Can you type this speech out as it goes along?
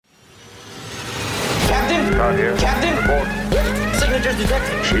Picard here. Captain! Report. Signatures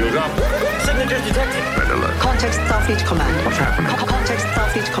detected. Shields up. Signatures detected. Red alert. Context Starfleet Command. What's happening? Context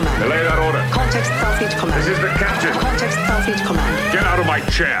Starfleet Command. Relay that order. Context Starfleet Command. This is the captain. Context Starfleet Command. Get out of my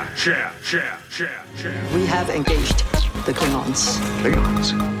chair. Chair. We have engaged the Klingons.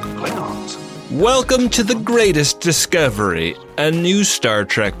 Klingons. Welcome to The Greatest Discovery, a new Star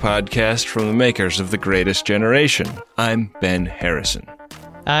Trek podcast from the makers of The Greatest Generation. I'm Ben Harrison.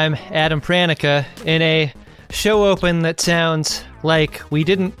 I'm Adam Pranica, in a show open that sounds like we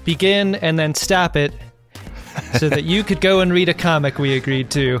didn't begin and then stop it so that you could go and read a comic we agreed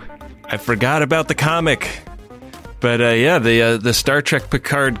to. I forgot about the comic. But the Star Trek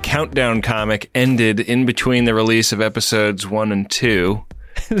Picard countdown comic ended in between the release of episodes 1 and 2.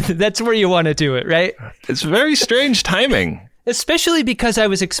 That's where you want to do it, right? It's very strange timing. Especially because I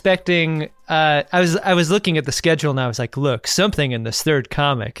was expecting, I was looking at the schedule and I was like, look, something in this third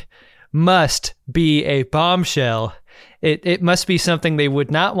comic must be a bombshell. It must be something they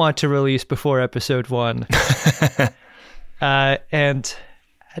would not want to release before episode 1. And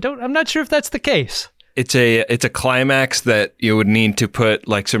I'm not sure if that's the case. It's a climax that you would need to put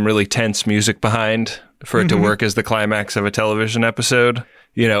like some really tense music behind for it to work as the climax of a television episode.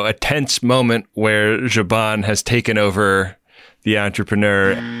 You know, a tense moment where Zhaban has taken over the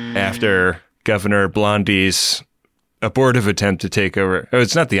Entrepreneur after Governor Blondie's abortive attempt to take over. Oh,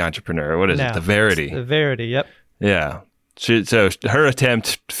 it's not the Entrepreneur. What is it? The Verity. The Verity, yep. Yeah. So her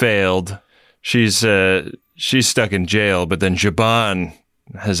attempt failed. She's stuck in jail, but then Zhaban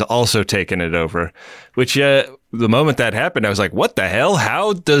has also taken it over, which the moment that happened, I was like, what the hell?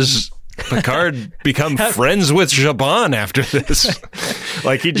 How does Picard become friends with Zhaban after this?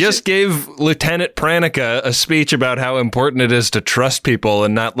 Like, he just gave Lieutenant Pranica a speech about how important it is to trust people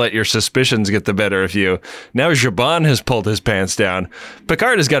and not let your suspicions get the better of you. Now Zhaban has pulled his pants down.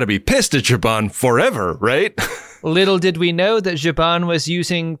 Picard has got to be pissed at Zhaban forever, right? Little did we know that Zhaban was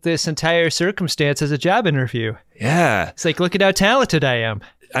using this entire circumstance as a job interview. Yeah. It's like, look at how talented I am.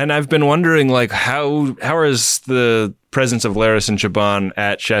 And I've been wondering, like, how is the presence of Laris and Zhaban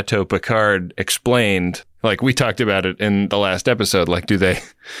at Chateau Picard explained? Like, we talked about it in the last episode. Like, are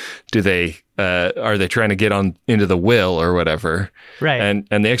they trying to get on into the will or whatever? Right.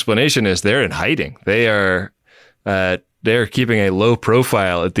 And the explanation is they're in hiding. They're keeping a low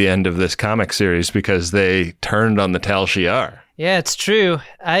profile at the end of this comic series because they turned on the Tal Shiar. Yeah, it's true.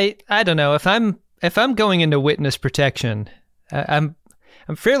 I don't know if I'm going into witness protection.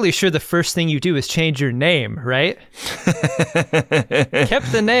 I'm fairly sure the first thing you do is change your name, right?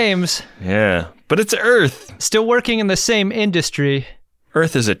 Kept the names. Yeah, but it's Earth. Still working in the same industry.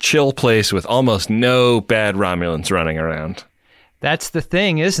 Earth is a chill place with almost no bad Romulans running around. That's the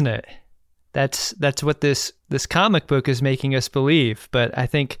thing, isn't it? That's what this comic book is making us believe. But I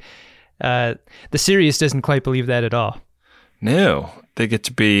think the series doesn't quite believe that at all. No, they get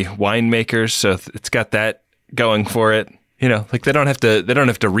to be winemakers, so it's got that going for it. You know, like they don't have to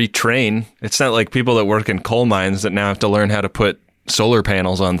retrain. It's not like people that work in coal mines that now have to learn how to put solar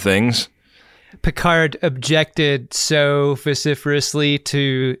panels on things. Picard objected so vociferously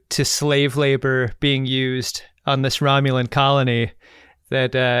to slave labor being used on this Romulan colony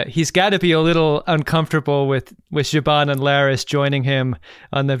that he's got to be a little uncomfortable with Zhaban and Laris joining him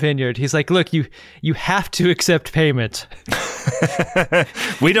on the vineyard. He's like, look, you have to accept payment.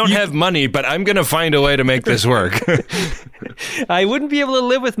 We don't have money, but I'm going to find a way to make this work. I wouldn't be able to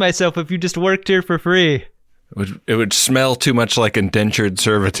live with myself if you just worked here for free. It would smell too much like indentured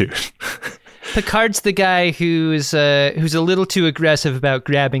servitude. Picard's the guy who's a little too aggressive about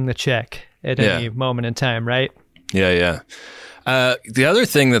grabbing the check at any moment in time, right? Yeah. The other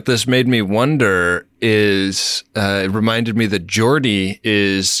thing that this made me wonder is it reminded me that Geordi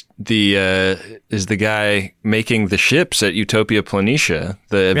is the guy making the ships at Utopia Planitia,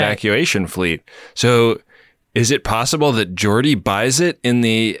 the evacuation fleet. So is it possible that Geordi buys it in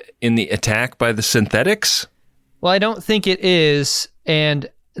the attack by the synthetics? Well, I don't think it is, and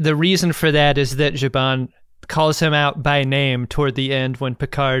the reason for that is that Zhaban calls him out by name toward the end when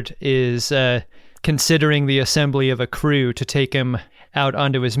Picard is considering the assembly of a crew to take him out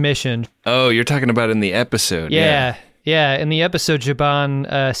onto his mission. Oh, you're talking about in the episode. Yeah. In the episode,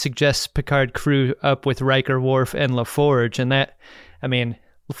 Zhaban suggests Picard crew up with Riker, Worf, and LaForge, and that, I mean,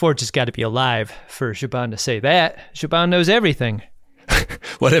 LaForge has got to be alive for Zhaban to say that. Zhaban knows everything.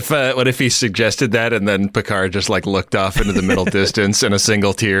 What if he suggested that and then Picard just like looked off into the middle distance and a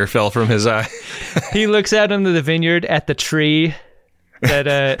single tear fell from his eye? He looks out into the vineyard at the tree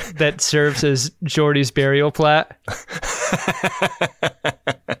that serves as Geordi's burial plot.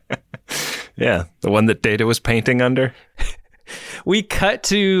 Yeah, the one that Data was painting under. We cut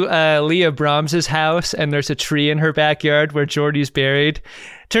to Leah Brahms's house, and there's a tree in her backyard where Geordi's buried.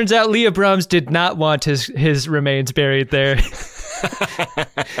 Turns out Leah Brahms did not want his remains buried there.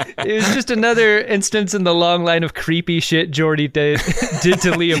 It was just another instance in the long line of creepy shit Geordi did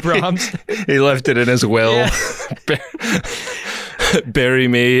to Leah Brahms. He left it in his will. Yeah. Bury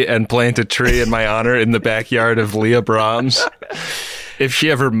me and plant a tree in my honor in the backyard of Leah Brahms. If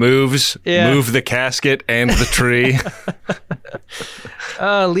she ever moves, move the casket and the tree.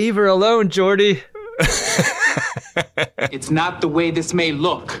 Leave her alone, Geordi. It's not the way this may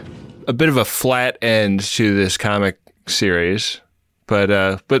look. A bit of a flat end to this comic series,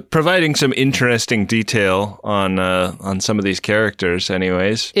 but providing some interesting detail on some of these characters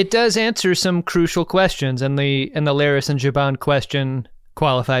anyways. It does answer some crucial questions, and the Laris and Zhaban question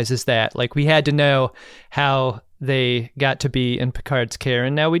qualifies as that. Like, we had to know how they got to be in Picard's care,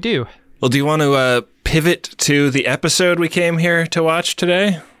 and now we do. Well, do you want to pivot to the episode we came here to watch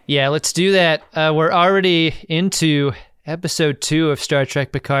today? Yeah, let's do that. We're already into episode 2 of Star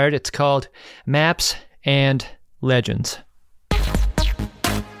Trek Picard. It's called Maps and Legends.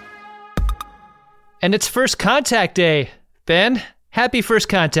 And it's First Contact Day, Ben. Happy First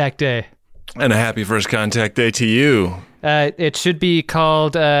Contact Day. And a happy First Contact Day to you. It should be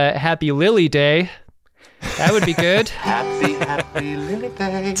called Happy Lily Day. That would be good. Happy Lily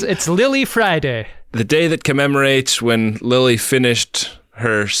Day. It's Lily Friday. The day that commemorates when Lily finished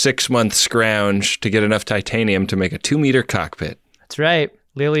her 6-month scrounge to get enough titanium to make a 2-meter cockpit. That's right.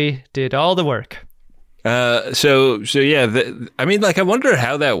 Lily did all the work. So yeah, I mean, like, I wonder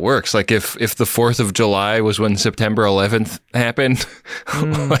how that works. Like, if the 4th of July was when September 11th happened,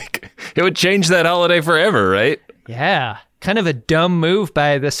 like, it would change that holiday forever, right? Yeah. Kind of a dumb move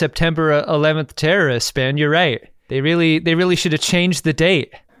by the September 11th terrorists, Ben. You're right. They really should have changed the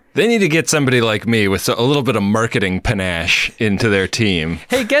date. They need to get somebody like me with a little bit of marketing panache into their team.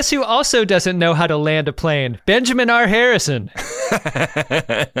 Hey, guess who also doesn't know how to land a plane? Benjamin R. Harrison.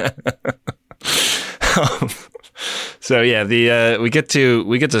 So yeah, we get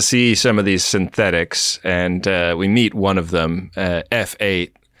to see some of these synthetics, and we meet one of them,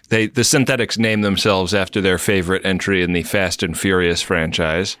 F8. The synthetics name themselves after their favorite entry in the Fast and Furious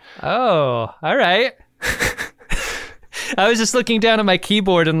franchise. Oh, all right. I was just looking down at my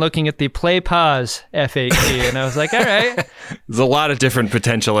keyboard and looking at the play pause F8 key, and I was like, all right. There's a lot of different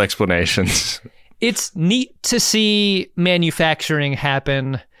potential explanations. It's neat to see manufacturing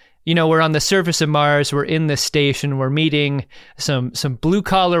happen. You know, we're on the surface of Mars, we're in this station, we're meeting some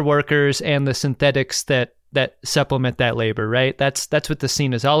blue-collar workers and the synthetics that supplement that labor, right? That's what the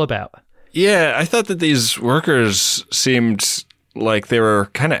scene is all about. Yeah, I thought that these workers seemed like they were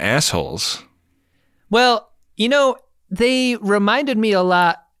kind of assholes. Well, you know, they reminded me a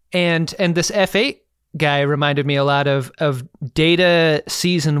lot, and this F8 guy reminded me a lot of Data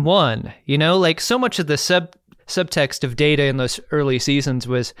Season 1. You know, like, so much of the subtext of Data in those early seasons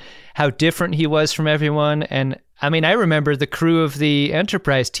was how different he was from everyone. And I mean, I remember the crew of the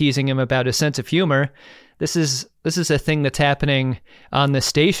Enterprise teasing him about his sense of humor. This is a thing that's happening on the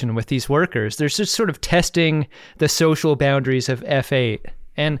station with these workers. They're just sort of testing the social boundaries of F8.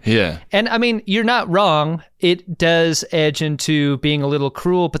 And I mean, you're not wrong. It does edge into being a little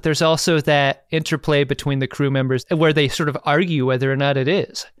cruel, but there's also that interplay between the crew members where they sort of argue whether or not it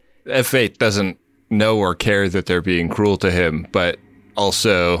is. F8 doesn't know or care that they're being cruel to him, but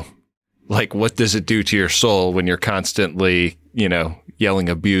also, like, what does it do to your soul when you're constantly, you know, yelling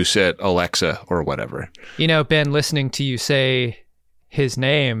abuse at Alexa or whatever? You know, Ben, listening to you say his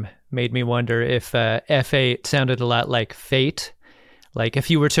name made me wonder if F8 sounded a lot like fate. Like, if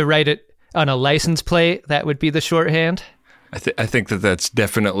you were to write it on a license plate, that would be the shorthand. I think that's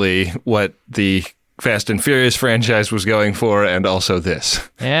definitely what the Fast and Furious franchise was going for, and also this.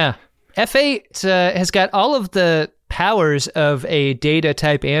 Yeah. F8 has got all of the powers of a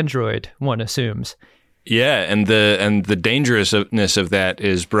Data-type android, one assumes. Yeah, and the dangerousness of that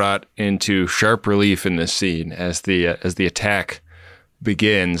is brought into sharp relief in this scene as the attack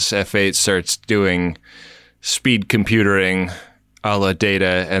begins. F8 starts doing speed computering a la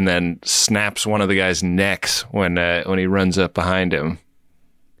Data, and then snaps one of the guy's necks when he runs up behind him.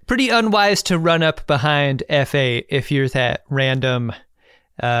 Pretty unwise to run up behind F8 if you're that random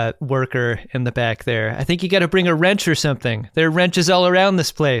worker in the back there. I think you got to bring a wrench or something. There are wrenches all around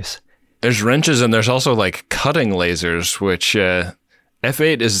this place. There's wrenches, and there's also like cutting lasers, which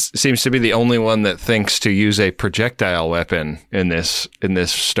F8 seems to be the only one that thinks to use a projectile weapon in this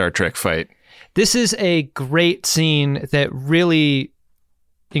Star Trek fight. This is a great scene that really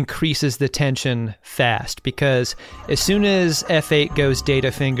increases the tension fast, because as soon as F8 goes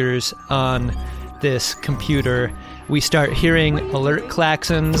Data fingers on this computer, We start hearing alert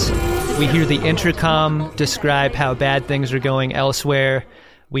klaxons. We hear the intercom describe how bad things are going elsewhere.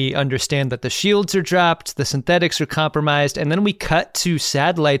 We understand that the shields are dropped, the synthetics are compromised, and then we cut to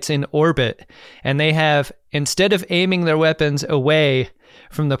satellites in orbit. And they have, instead of aiming their weapons away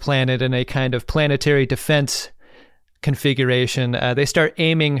from the planet in a kind of planetary defense configuration, they start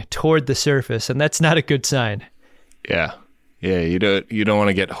aiming toward the surface, and that's not a good sign. Yeah. Yeah, you don't want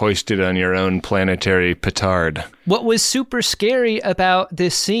to get hoisted on your own planetary petard. What was super scary about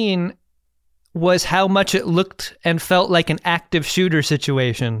this scene was how much it looked and felt like an active shooter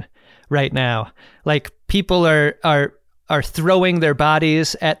situation right now. Like, people are throwing their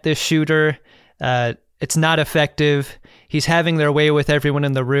bodies at this shooter. It's not effective. He's having their way with everyone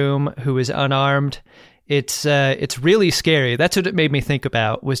in the room who is unarmed. It's really scary. That's what it made me think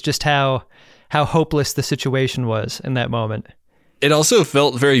about, was just how hopeless the situation was in that moment. It also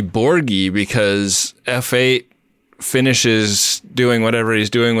felt very Borg-y because F8 finishes doing whatever he's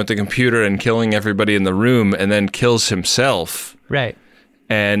doing with the computer and killing everybody in the room and then kills himself. Right.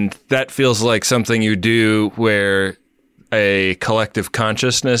 And that feels like something you do where a collective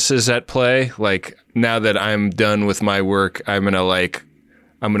consciousness is at play. Like, now that I'm done with my work, I'm going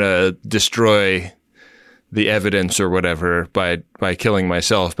to destroy the evidence or whatever by killing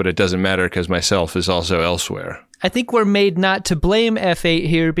myself, but it doesn't matter because myself is also elsewhere. I think we're made not to blame F8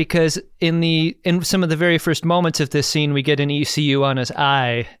 here because in some of the very first moments of this scene, we get an ECU on his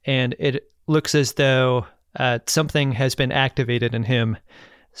eye, and it looks as though something has been activated in him.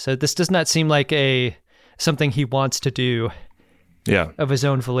 So this does not seem like something he wants to do. Yeah. Of his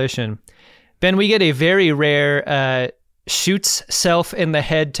own volition. Ben, we get a very rare shoots self in the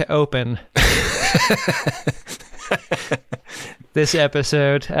head to open. This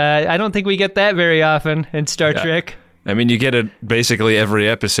episode. I don't think we get that very often in Star Trek. I mean, you get it basically every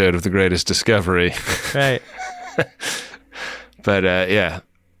episode of The Greatest Discovery. Right. But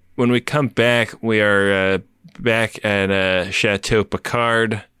when we come back, we are back at Chateau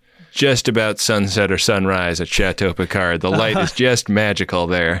Picard. Just about sunset or sunrise at Chateau Picard. The light is just magical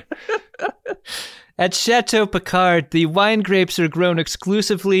there. At Chateau Picard, the wine grapes are grown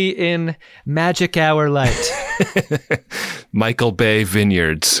exclusively in magic hour light. Michael Bay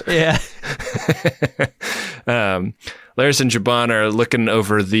Vineyards. Yeah. Laris and Jabon are looking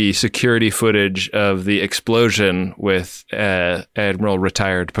over the security footage of the explosion with Admiral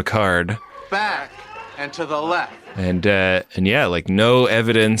Retired Picard. Back and to the left. And like no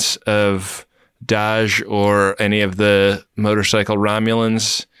evidence of Daj or any of the motorcycle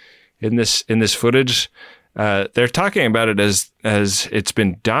Romulans in this footage. They're talking about it as it's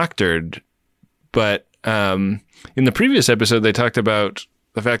been doctored, but in the previous episode they talked about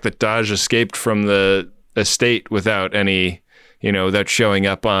the fact that Daj escaped from the estate without any, without showing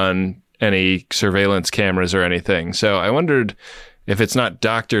up on any surveillance cameras or anything. So I wondered if it's not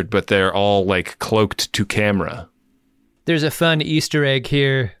doctored, but they're all like cloaked to camera. There's a fun Easter egg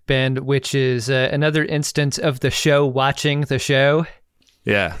here, Ben, which is another instance of the show watching the show.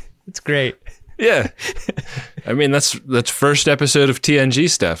 Yeah. It's great. Yeah. I mean, that's first episode of TNG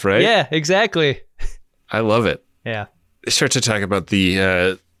stuff, right? Yeah, exactly. I love it. Yeah. They start to talk about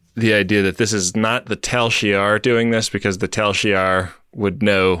the idea that this is not the Tal Shiar doing this because the Tal Shiar would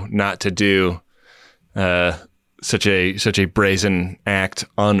know not to do such a brazen act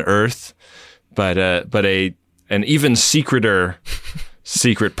on Earth, but an even secreter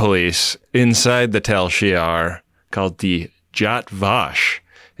secret police inside the Tal Shiar called the Jat Vash.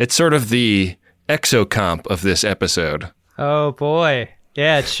 It's sort of the exocomp of this episode. Oh boy.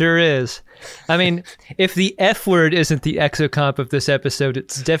 Yeah, it sure is. I mean, if the F word isn't the exocomp of this episode,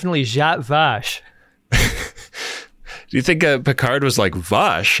 it's definitely Jat Vash. Do you think Picard was like,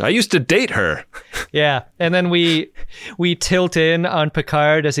 Vash? I used to date her. Yeah, and then we tilt in on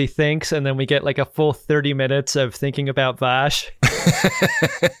Picard as he thinks, and then we get like a full 30 minutes of thinking about Vash.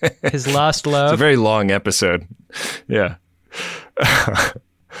 His lost love. It's a very long episode. Yeah.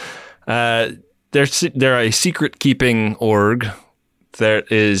 They're a secret-keeping org that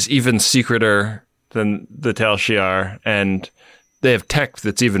is even secreter than the Tal Shiar, and they have tech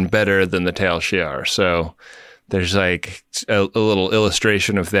that's even better than the Tal Shiar. So there's like a little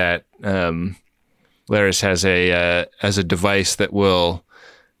illustration of that. Laris has a device that will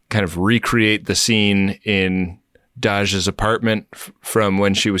kind of recreate the scene in Daj's apartment from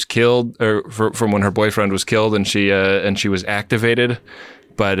when she was killed, or from when her boyfriend was killed, and she was activated.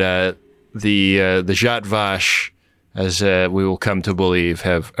 But the Jat Vash, as we will come to believe,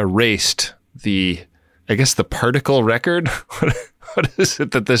 have erased the particle record. What is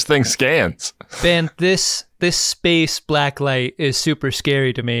it that this thing scans? Ben, this this space blacklight is super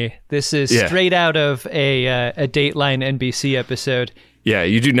scary to me. This is straight out of a Dateline NBC episode. Yeah,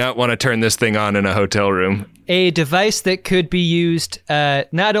 you do not want to turn this thing on in a hotel room. A device that could be used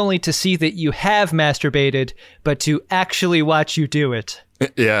not only to see that you have masturbated, but to actually watch you do it.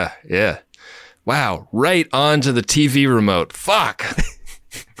 Yeah. Wow, right onto the TV remote. Fuck.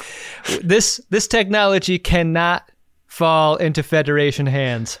 This technology cannot fall into Federation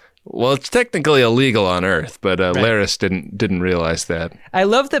hands. Well, it's technically illegal on Earth, but Laris didn't realize that. I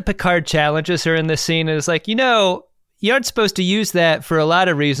love that Picard challenges her in this scene and is like, you aren't supposed to use that for a lot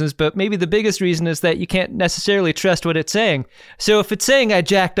of reasons, but maybe the biggest reason is that you can't necessarily trust what it's saying. So if it's saying I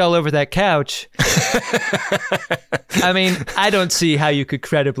jacked all over that couch, I mean, I don't see how you could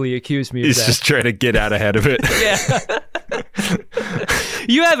credibly accuse me of that. He's just trying to get out ahead of it. Yeah.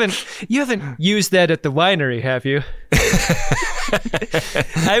 You haven't used that at the winery, have you?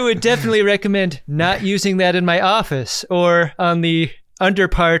 I would definitely recommend not using that in my office or on the under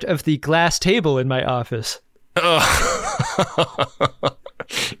part of the glass table in my office. Oh.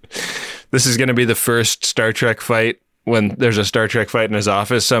 This is going to be the first Star Trek fight. When there's a Star Trek fight in his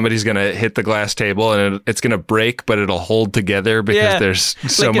office, somebody's going to hit the glass table and it's going to break, but it'll hold together because there's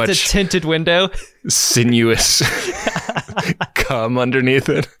so much it's a tinted window, sinuous cum underneath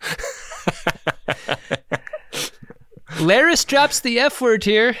it. Laris drops the F word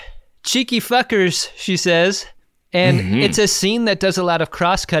here. Cheeky fuckers, she says. And it's a scene that does a lot of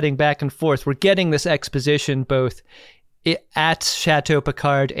cross-cutting back and forth. We're getting this exposition both at Chateau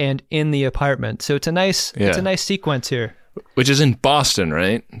Picard and in the apartment. So it's a nice sequence here. Which is in Boston,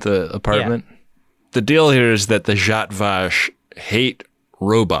 right? The apartment. Yeah. The deal here is that the Zhat Vash hate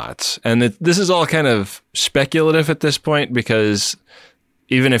robots. And this is all kind of speculative at this point because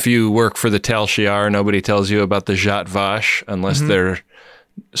even if you work for the Tal Shiar, nobody tells you about the Zhat Vash unless they're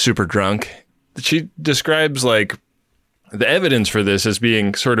super drunk. She describes like the evidence for this as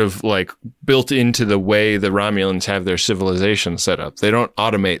being sort of like built into the way the Romulans have their civilization set up. They don't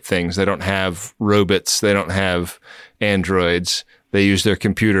automate things. They don't have robots. They don't have androids. They use their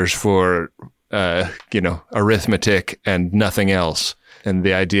computers for, arithmetic and nothing else. And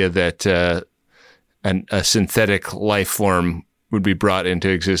the idea that a synthetic life form would be brought into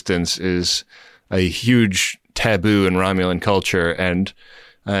existence is a huge taboo in Romulan culture. And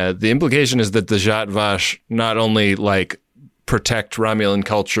the implication is that the Zhat Vash not only like protect Romulan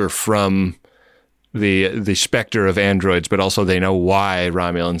culture from the specter of androids, but also they know why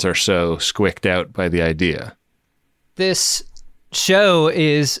Romulans are so squicked out by the idea. This show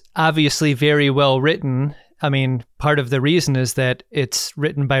is obviously very well written. I mean, part of the reason is that it's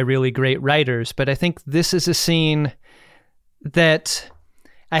written by really great writers, but I think this is a scene that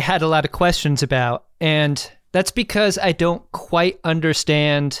I had a lot of questions about, and that's because I don't quite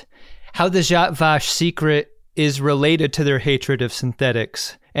understand how the Zhat Vash secret is related to their hatred of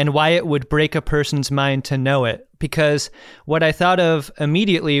synthetics and why it would break a person's mind to know it. Because what I thought of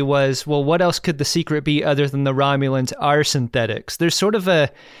immediately was, well, what else could the secret be other than the Romulans are synthetics? There's sort of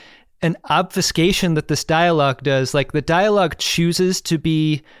an obfuscation that this dialogue does. Like the dialogue chooses to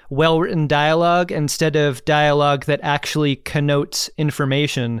be well-written dialogue instead of dialogue that actually connotes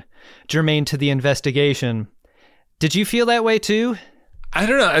information germane to the investigation. Did you feel that way too? I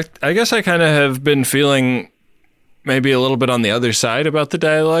don't know. I guess I kind of have been feeling maybe a little bit on the other side about the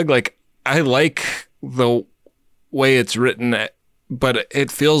dialogue. Like, I like the way it's written, but it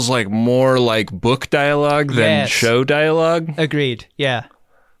feels like more like book dialogue than show dialogue. Agreed. Yeah.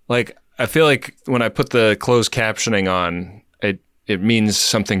 Like, I feel like when I put the closed captioning on, it means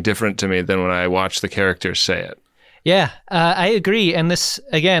something different to me than when I watch the characters say it. Yeah, I agree. And this,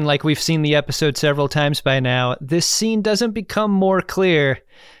 again, like we've seen the episode several times by now, this scene doesn't become more clear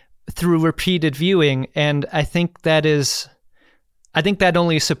through repeated viewing. And I think that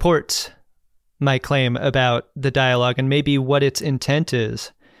only supports my claim about the dialogue and maybe what its intent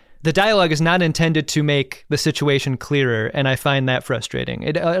is. The dialogue is not intended to make the situation clearer, and I find that frustrating.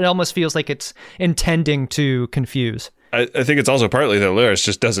 It almost feels like it's intending to confuse. I think it's also partly that Laris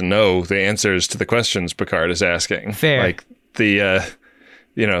just doesn't know the answers to the questions Picard is asking. Fair. Like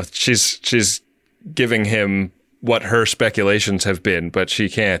she's giving him what her speculations have been, but she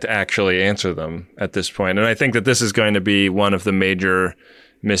can't actually answer them at this point. And I think that this is going to be one of the major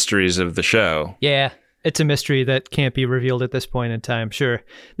mysteries of the show. Yeah, it's a mystery that can't be revealed at this point in time. Sure.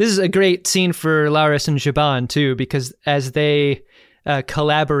 This is a great scene for Laris and Zhaban too, because as they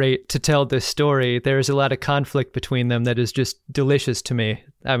collaborate to tell this story, there's a lot of conflict between them that is just delicious to me.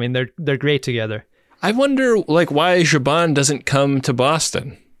 I mean, they're great together. I wonder, like, why Zhaban doesn't come to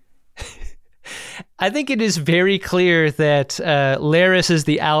Boston. I think it is very clear that Laris is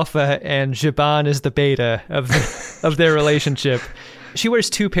the alpha and Zhaban is the beta of their relationship. She wears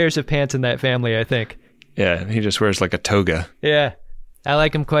 2 pairs of pants in that family, I think. Yeah, he just wears like a toga. Yeah, I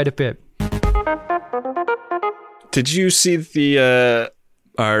like him quite a bit. Did you see the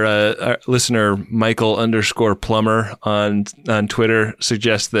our listener Michael_Plumber on Twitter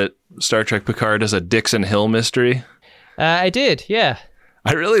suggests that Star Trek Picard is a Dixon Hill mystery? I did, yeah.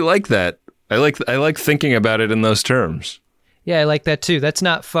 I really like that. I like thinking about it in those terms. Yeah, I like that too. That's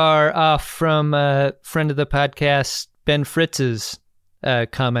not far off from friend of the podcast Ben Fritz's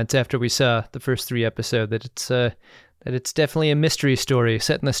comments after we saw the first 3 episodes that it's definitely a mystery story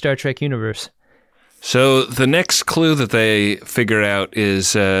set in the Star Trek universe. So the next clue that they figure out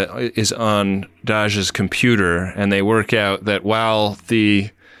is on Daj's computer, and they work out that while the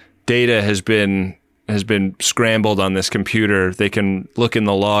data has been scrambled on this computer, they can look in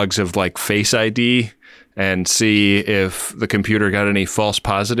the logs of like Face ID and see if the computer got any false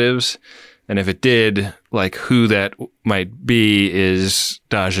positives. And if it did, like who that might be is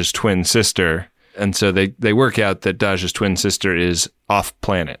Daj's twin sister. And so they work out that Daj's twin sister is off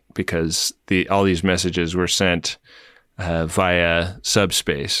planet because all these messages were sent via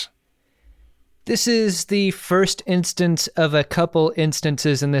subspace. This is the first instance of a couple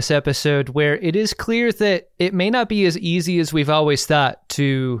instances in this episode where it is clear that it may not be as easy as we've always thought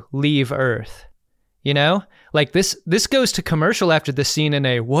to leave Earth. You know? Like this goes to commercial after the scene in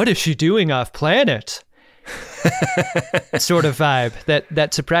a "what is she doing off planet?" sort of vibe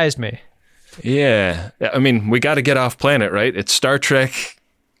that surprised me. Yeah. I mean, we got to get off planet, right? It's Star Trek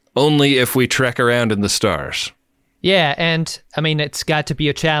only if we trek around in the stars. Yeah, and I mean, it's got to be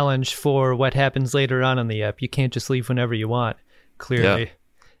a challenge for what happens later on in the ep. You can't just leave whenever you want, clearly.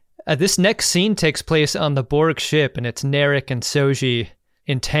 Yeah. This next scene takes place on the Borg ship, and it's Narek and Soji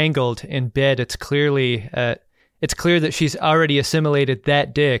entangled in bed. It's clear that she's already assimilated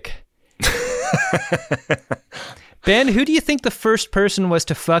that dick. Ben, who do you think the first person was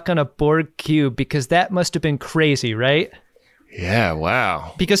to fuck on a Borg cube? Because that must have been crazy, right? Yeah,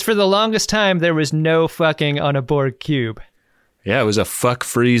 wow. Because for the longest time, there was no fucking on a Borg cube. Yeah, it was a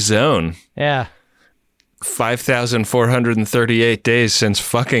fuck-free zone. Yeah. 5,438 days since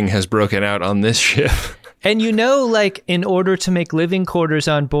fucking has broken out on this ship. And you know, like, in order to make living quarters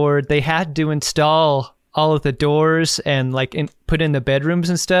on board, they had to install all of the doors and, like, put in the bedrooms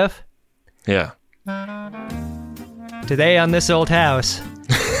and stuff. Yeah. Today on this old house,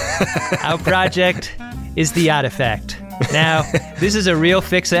 our project is the artifact. Now, this is a real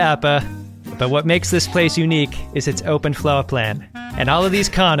fixer-upper, but what makes this place unique is its open floor plan. And all of these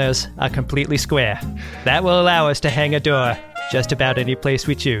corners are completely square. That will allow us to hang a door just about any place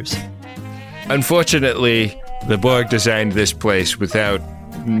we choose. Unfortunately, the Borg designed this place without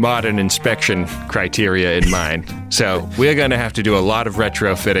modern inspection criteria in mind. So we're going to have to do a lot of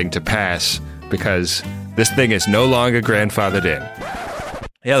retrofitting to pass because this thing is no longer grandfathered in.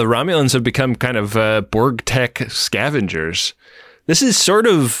 Yeah, the Romulans have become kind of Borg tech scavengers. This is sort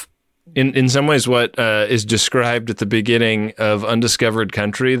of, in some ways, what is described at the beginning of Undiscovered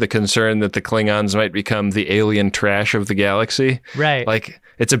Country, the concern that the Klingons might become the alien trash of the galaxy. Right. Like,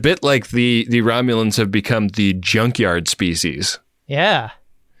 it's a bit like the Romulans have become the junkyard species. Yeah.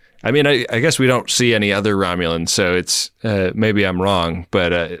 I mean, I guess we don't see any other Romulans, so it's maybe I'm wrong,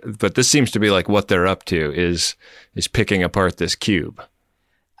 but this seems to be like what they're up to is picking apart this cube.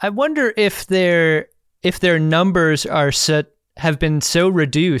 I wonder if their numbers have been so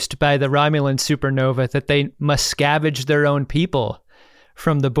reduced by the Romulan supernova that they must scavenge their own people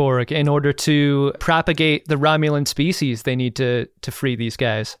from the Borg in order to propagate the Romulan species. They need to free these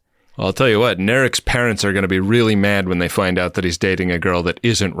guys. Well, I'll tell you what, Narek's parents are going to be really mad when they find out that he's dating a girl that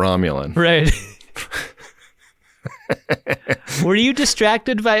isn't Romulan. Right. Were you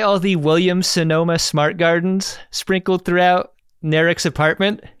distracted by all the Williams-Sonoma smart gardens sprinkled throughout Narek's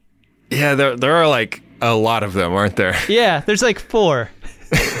apartment? Yeah, there are like a lot of them, aren't there? Yeah, there's like 4.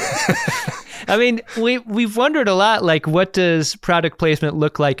 I mean, we've wondered a lot, like, what does product placement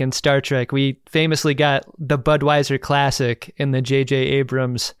look like in Star Trek? We famously got the Budweiser Classic in the J.J.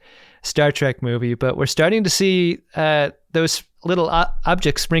 Abrams Star Trek movie, but we're starting to see those little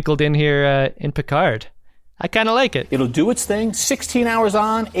objects sprinkled in here in Picard. I kind of like it. It'll do its thing. 16 hours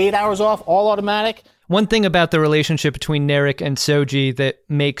on, 8 hours off, all automatic. One thing about the relationship between Narek and Soji that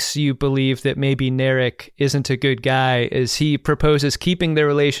makes you believe that maybe Narek isn't a good guy is he proposes keeping their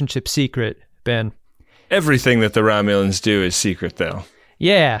relationship secret, Ben. Everything that the Romulans do is secret, though.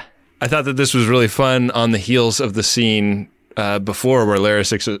 Yeah. I thought that this was really fun on the heels of the scene before where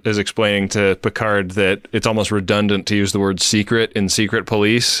Laris is explaining to Picard that it's almost redundant to use the word secret in secret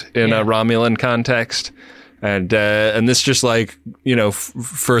police in a Romulan context. And this just like,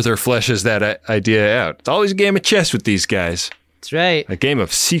 further fleshes that idea out. It's always a game of chess with these guys. That's right. A game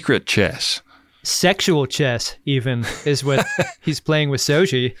of secret chess. Sexual chess, even, is what he's playing with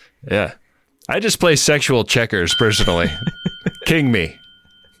Soji. Yeah. I just play sexual checkers, personally. King me.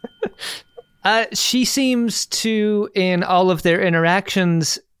 She seems to, in all of their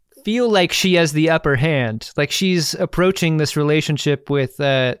interactions, feel like she has the upper hand. Like she's approaching this relationship with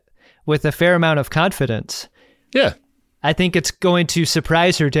a fair amount of confidence. Yeah. I think it's going to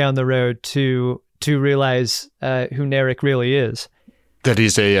surprise her down the road to realize who Narek really is. That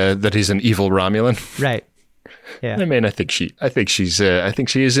he's an evil Romulan. Right. Yeah. I mean, I think she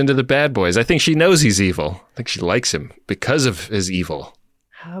is into the bad boys. I think she knows he's evil. I think she likes him because of his evil.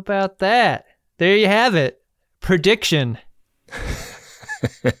 How about that? There you have it. Prediction.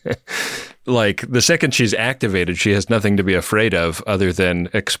 Like, the second she's activated, she has nothing to be afraid of other than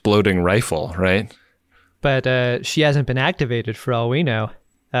exploding rifle, right? But she hasn't been activated for all we know.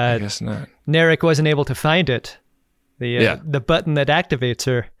 I guess not. Narek wasn't able to find it. The button that activates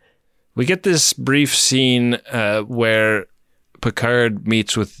her. We get this brief scene where Picard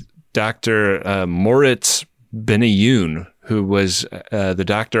meets with Dr. Moritz Benayoun, who was the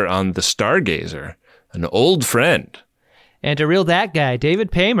doctor on The Stargazer, an old friend. And a real that guy,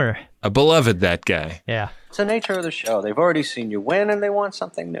 David Paymer. A beloved that guy. Yeah. It's the nature of the show. They've already seen you win, and they want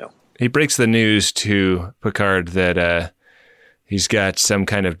something new. He breaks the news to Picard that he's got some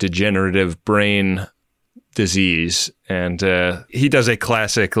kind of degenerative brain disease, and he does a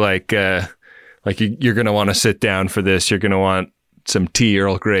classic like you're going to want to sit down for this. You're going to want some tea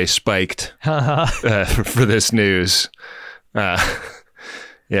Earl Grey spiked for this news.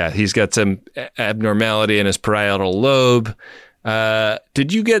 Yeah, he's got some abnormality in his parietal lobe.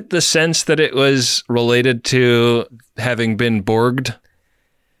 Did you get the sense that it was related to having been Borged?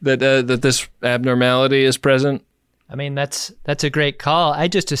 That this abnormality is present? I mean, that's a great call. I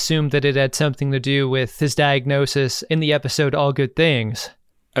just assumed that it had something to do with his diagnosis in the episode All Good Things.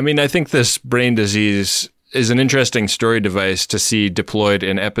 I mean, I think this brain disease is an interesting story device to see deployed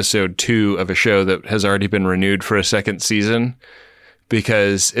in episode 2 of a show that has already been renewed for a second season,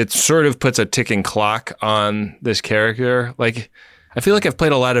 because it sort of puts a ticking clock on this character. Like, I feel like I've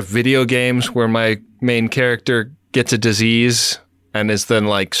played a lot of video games where my main character gets a disease and is then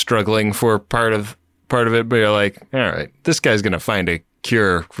like struggling for part of it, but you're like, all right, this guy's going to find a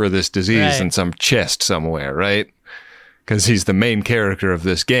cure for this disease in some chest somewhere, right? Because he's the main character of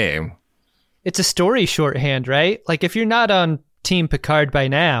this game. It's a story shorthand, right? Like, if you're not on Team Picard by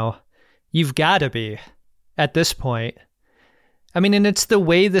now, you've got to be at this point. I mean, and it's the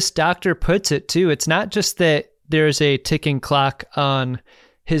way this doctor puts it, too. It's not just that there's a ticking clock on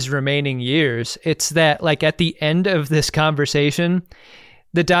his remaining years. It's that, like, at the end of this conversation,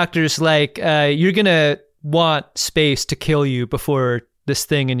 the doctor's like, you're going to want space to kill you before this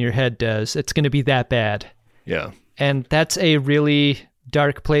thing in your head does. It's going to be that bad. Yeah. And that's a really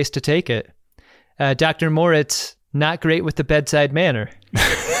dark place to take it. Dr. Moritz, not great with the bedside manner.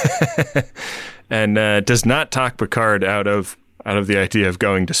 And does not talk Picard out of the idea of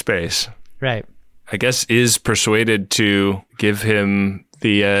going to space. Right. I guess is persuaded to give him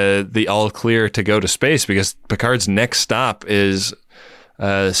the all clear to go to space, because Picard's next stop is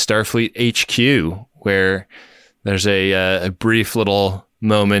Starfleet HQ, where there's a brief little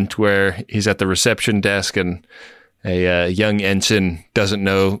moment where he's at the reception desk and a young ensign doesn't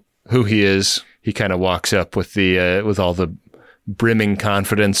know who he is. He kind of walks up with with all the brimming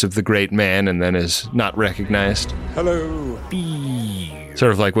confidence of the great man, and then is not recognized. Hello.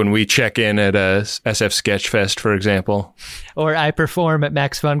 Sort of like when we check in at SF Sketchfest, for example. Or I perform at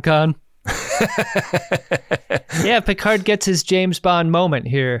Max FunCon. Yeah, Picard gets his James Bond moment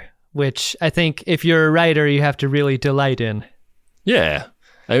here, which I think if you're a writer, you have to really delight in. Yeah.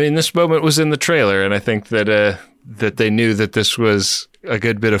 I mean, this moment was in the trailer, and I think that they knew that this was a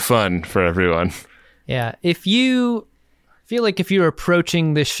good bit of fun for everyone. Yeah. If you feel like if you're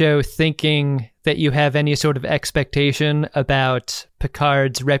approaching this show thinking that you have any sort of expectation about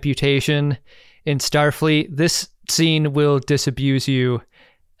Picard's reputation in Starfleet, this scene will disabuse you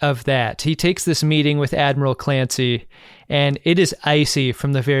of that. He takes this meeting with Admiral Clancy, and it is icy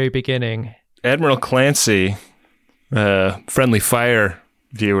from the very beginning. Admiral Clancy, friendly fire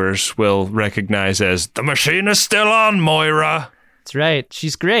viewers will recognize as "The machine is still on, Moira." That's right.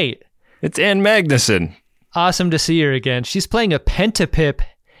 She's great. It's Ann Magnuson. Awesome to see her again. She's playing a pentapip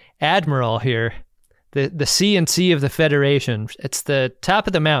admiral here. The C&C of the Federation. It's the top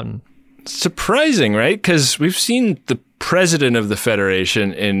of the mountain. surprising, right? Because we've seen the president of the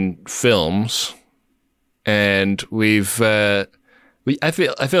Federation in films, and I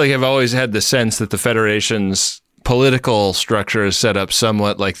feel like I've always had the sense that the Federation's political structure is set up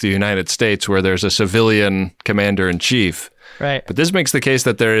somewhat like the United States, where there's a civilian commander-in-chief. Right. But this makes the case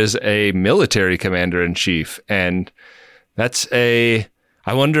that there is a military commander-in-chief, and I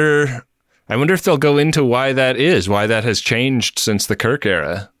wonder if they'll go into why that has changed since the Kirk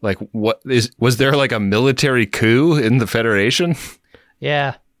era. Like, was there like a military coup in the Federation?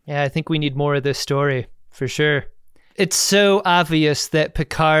 Yeah, I think we need more of this story, for sure. It's so obvious that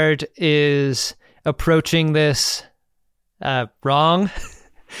Picard is approaching this wrong.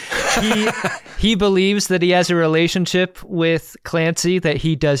 He believes that he has a relationship with Clancy that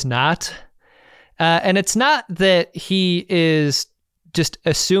he does not. And it's not that he is just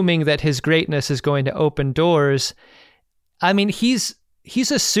assuming that his greatness is going to open doors. I mean, he's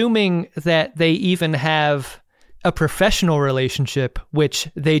assuming that they even have a professional relationship, which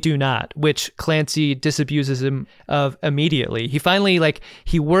they do not, which Clancy disabuses him of immediately. He finally,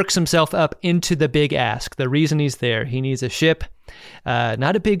 he works himself up into the big ask. The reason he's there, he needs a ship,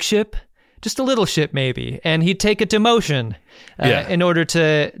 not a big ship, just a little ship maybe, and he'd take a demotion in order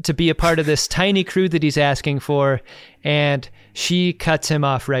to be a part of this tiny crew that he's asking for, and she cuts him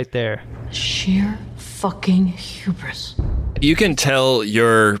off right there. Sheer fucking hubris. You can tell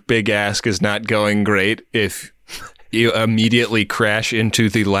your big ask is not going great if you immediately crash into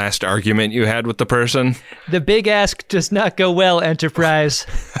the last argument you had with the person. The big ask does not go well, Enterprise.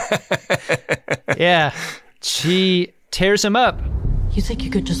 Yeah, she tears him up. You think you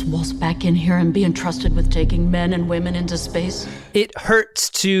could just waltz back in here and be entrusted with taking men and women into space? It hurts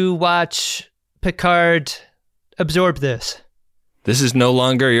to watch Picard absorb this. This is no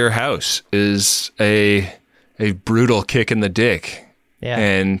longer your house is a brutal kick in the dick. Yeah.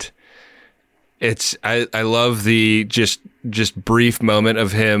 And I love the just brief moment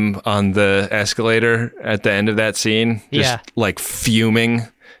of him on the escalator at the end of that scene, just like fuming,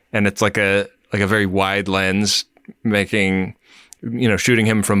 and it's like a very wide lens making, shooting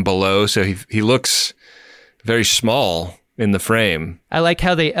him from below, so he looks very small in the frame. I like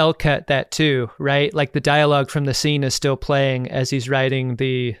how they L-cut that too, right? Like the dialogue from the scene is still playing as he's riding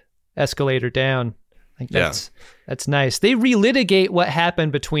the escalator down. Like that's nice. They relitigate what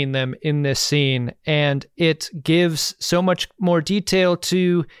happened between them in this scene, and it gives so much more detail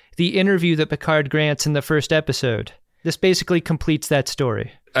to the interview that Picard grants in the first episode. This basically completes that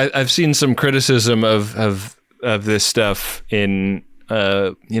story. I've seen some criticism of this stuff in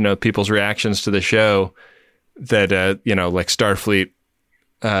people's reactions to the show that like Starfleet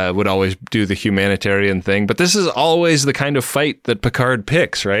would always do the humanitarian thing, but this is always the kind of fight that Picard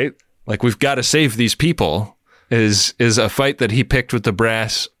picks, right? Like, we've got to save these people is a fight that he picked with the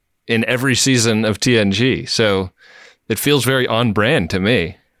brass in every season of TNG. So it feels very on brand to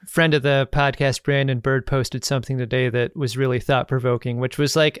me. Friend of the podcast, Brandon Bird, posted something today that was really thought-provoking, which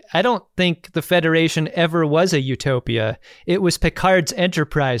was like, I don't think the Federation ever was a utopia. It was Picard's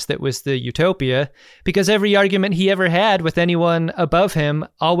Enterprise that was the utopia, because every argument he ever had with anyone above him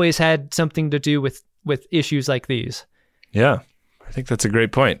always had something to do with issues like these. Yeah. I think that's a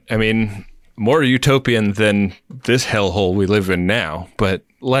great point. I mean, more utopian than this hellhole we live in now, but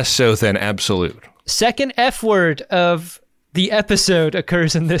less so than absolute. Second F word of the episode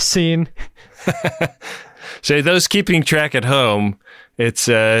occurs in this scene. So those keeping track at home, it's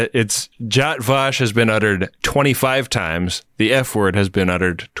Jat Vash has been uttered 25 times. The F word has been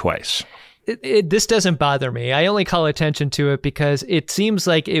uttered twice. This doesn't bother me. I only call attention to it because it seems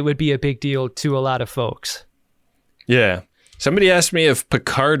like it would be a big deal to a lot of folks. Yeah. Somebody asked me if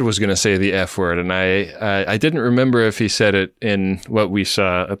Picard was going to say the F word, and I didn't remember if he said it in what we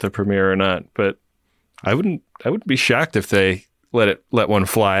saw at the premiere or not, but I wouldn't be shocked if they let one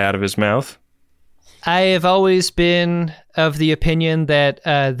fly out of his mouth. I have always been of the opinion that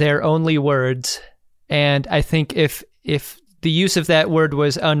they're only words, and I think if the use of that word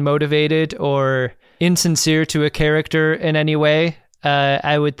was unmotivated or insincere to a character in any way,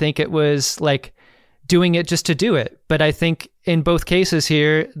 I would think it was like doing it just to do it. But I think in both cases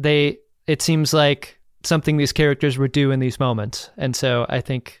here, it seems like something these characters would do in these moments, and so I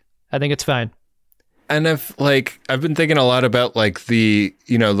think it's fine. And I've been thinking a lot about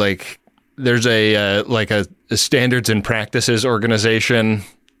there's a standards and practices organization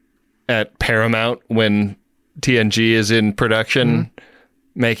at Paramount when TNG is in production,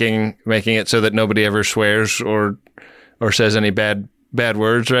 making it so that nobody ever swears or says any bad bad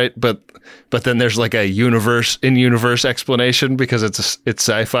words, right? But then there's like a in-universe explanation because it's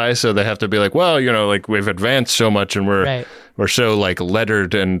sci-fi, so they have to be like, well, like we've advanced so much and we're so like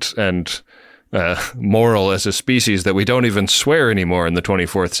lettered and moral as a species that we don't even swear anymore in the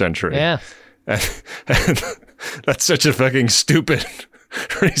 24th century. Yeah. And that's such a fucking stupid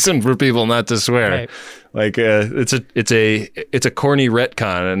reason for people not to swear. Right. Like it's a corny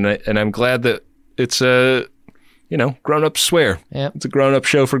retcon, and I'm glad that it's a grown-ups swear. Yep. It's a grown-up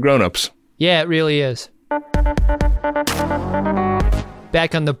show for grown-ups. Yeah, it really is.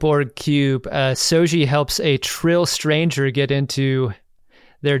 Back on the Borg cube, Soji helps a Trill stranger get into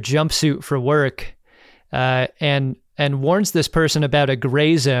their jumpsuit for work, and warns this person about a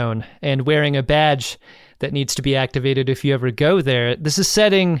gray zone and wearing a badge that needs to be activated if you ever go there. This is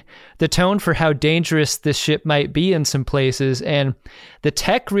setting the tone for how dangerous this ship might be in some places, and the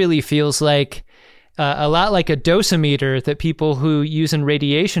tech really feels like a lot like a dosimeter that people who use in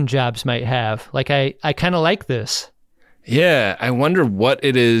radiation jobs might have. Like, I kind of like this. Yeah, I wonder what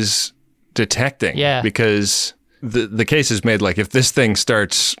it is detecting. Yeah. Because the case is made like, if this thing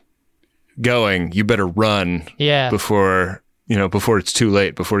starts going, you better run before it's too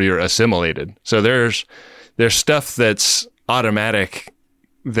late, before you're assimilated. So there's stuff that's automatic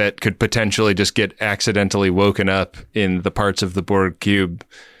that could potentially just get accidentally woken up in the parts of the Borg cube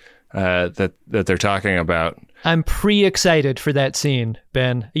that they're talking about. I'm pre-excited for that scene,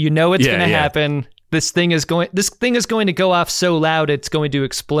 Ben. You know it's going to happen. This thing is going to go off so loud it's going to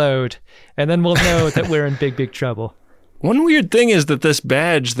explode, and then we'll know that we're in big, big trouble. One weird thing is that this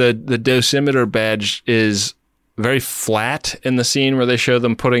badge, the dosimeter badge, is very flat in the scene where they show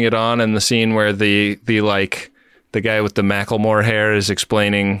them putting it on, and the scene where the guy with the Macklemore hair is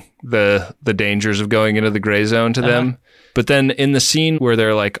explaining the dangers of going into the gray zone to them. But then in the scene where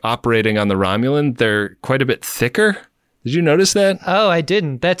they're like operating on the Romulan, they're quite a bit thicker. Did you notice that? Oh, I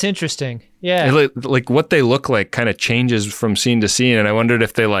didn't. That's interesting. Yeah. Like what they look like kind of changes from scene to scene, and I wondered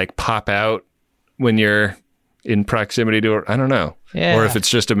if they like pop out when you're in proximity to it. I don't know. Yeah. Or if it's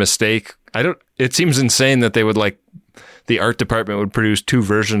just a mistake. It seems insane that they would the art department would produce two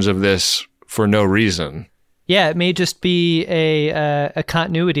versions of this for no reason. Yeah, it may just be a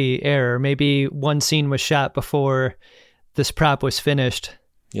continuity error. Maybe one scene was shot before this prop was finished.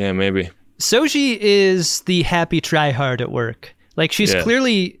 Yeah, maybe. Soji is the happy tryhard at work. Like, she's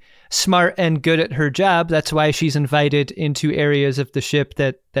clearly smart and good at her job. That's why she's invited into areas of the ship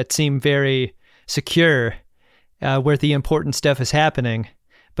that seem very secure, where the important stuff is happening.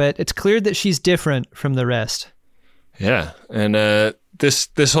 But it's clear that she's different from the rest. Yeah, and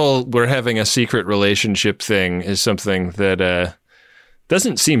this whole we're having a secret relationship thing is something that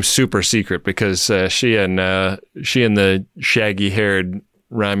doesn't seem super secret, because she and the shaggy-haired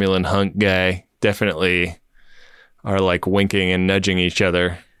Romulan hunk guy definitely are like winking and nudging each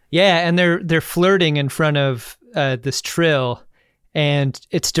other. Yeah, and they're flirting in front of this Trill, and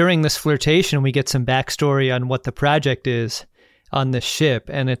it's during this flirtation we get some backstory on what the project is on this ship,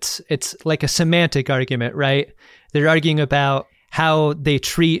 and it's like a semantic argument, right? They're arguing about how they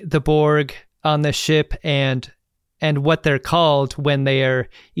treat the Borg on the ship and what they're called when they are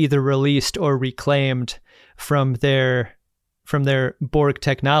either released or reclaimed from their Borg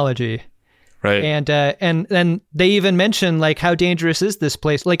technology. Right. And then they even mention, like, how dangerous is this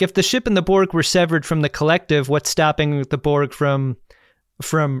place? Like, if the ship and the Borg were severed from the collective, what's stopping the Borg from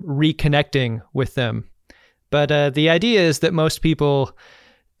reconnecting with them? But the idea is that most people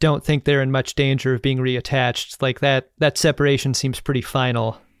don't think they're in much danger of being reattached. Like, that separation seems pretty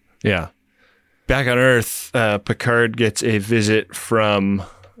final. Yeah. Back on Earth, Picard gets a visit from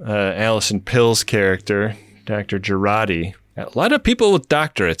Alison Pill's character, Dr. Girardi. A lot of people with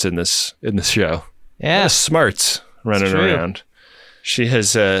doctorates in this show. Yeah. A lot of smarts running around. She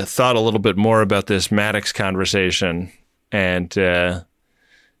has thought a little bit more about this Maddox conversation, and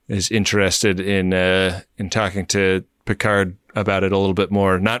is interested in talking to Picard about it a little bit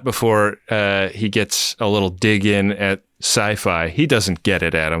more. Not before he gets a little dig in at sci-fi. He doesn't get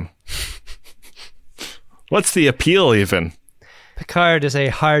it, Adam. What's the appeal even? Picard is a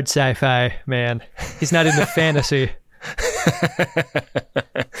hard sci-fi man. He's not into fantasy.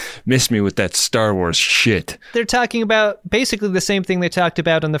 Miss me with that Star Wars shit. They're talking about basically the same thing they talked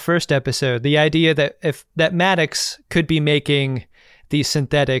about in the first episode. The idea that Maddox could be making these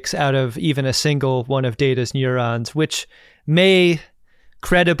synthetics out of even a single one of Data's neurons, which may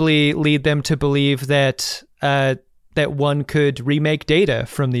credibly lead them to believe that one could remake Data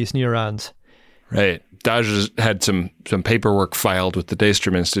from these neurons. Right. Daj has had some paperwork filed with the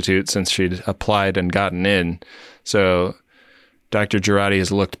Daystrom Institute since she'd applied and gotten in. So Dr. Girardi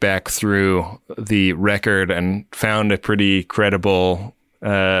has looked back through the record and found a pretty credible,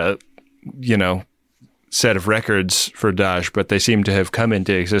 set of records for Daj, but they seem to have come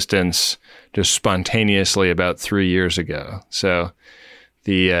into existence just spontaneously about 3 years ago. So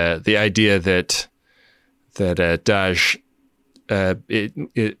the idea that Daj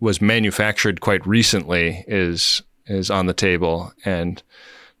it was manufactured quite recently is on the table, and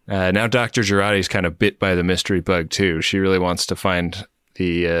now Dr. Girardi's kind of bit by the mystery bug too. She really wants to find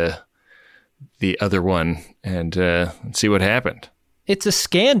the other one and see what happened. It's a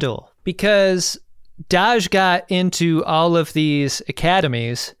scandal because Daj got into all of these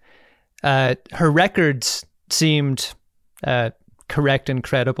academies. Her records seemed correct and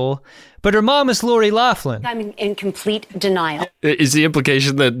credible, but her mom is Lori Loughlin. I'm in complete denial. Is the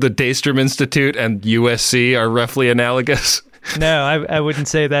implication that the Daystrom Institute and USC are roughly analogous? No, I wouldn't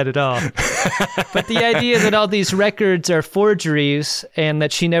say that at all. But the idea that all these records are forgeries and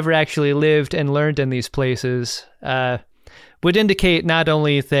that she never actually lived and learned in these places would indicate not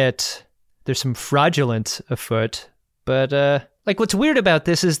only that there's some fraudulence afoot, but what's weird about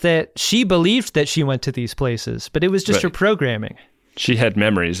this is that she believed that she went to these places, but it was just her programming. She had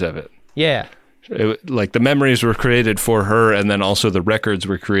memories of it. Yeah. The memories were created for her, and then also the records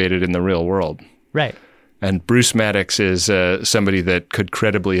were created in the real world. Right. And Bruce Maddox is somebody that could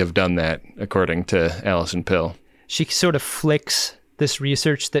credibly have done that, according to Alison Pill. She sort of flicks this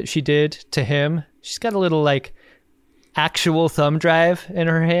research that she did to him. She's got a little, actual thumb drive in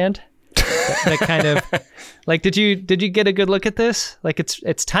her hand. That kind of, did you get a good look at this?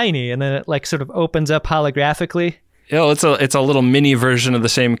 It's tiny, and then it, sort of opens up holographically. Yeah, it's a little mini version of the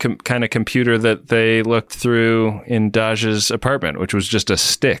same kind of computer that they looked through in Daj's apartment, which was just a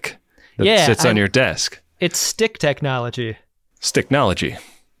stick that sits on your desk. It's stick technology. Sticknology,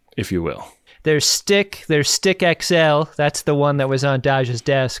 if you will. There's Stick XL. That's the one that was on Daj's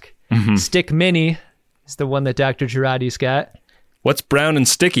desk. Mm-hmm. Stick Mini is the one that Dr. Girardi's got. What's brown and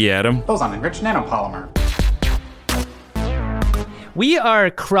sticky, Adam? Those on enriched nanopolymer. We are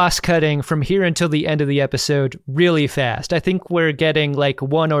cross-cutting from here until the end of the episode really fast. I think we're getting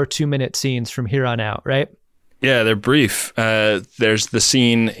 1 or 2 minute scenes from here on out, right? Yeah, they're brief. There's the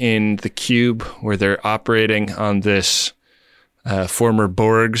scene in the cube where they're operating on this former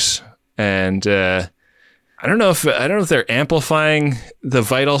Borgs, and I don't know if they're amplifying the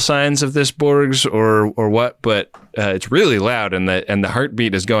vital signs of this Borgs or what, but it's really loud, and the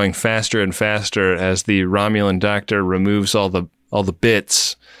heartbeat is going faster and faster as the Romulan doctor removes all the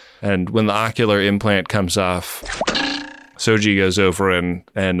bits, and when the ocular implant comes off, Soji goes over and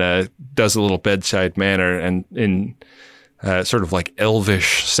does a little bedside manner, and in sort of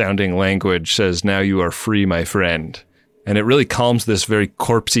elvish sounding language says, "Now you are free, my friend," and it really calms this very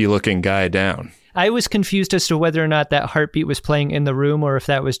corpsey looking guy down. I was confused as to whether or not that heartbeat was playing in the room or if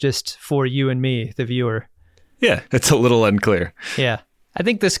that was just for you and me, the viewer. Yeah, it's a little unclear. Yeah. I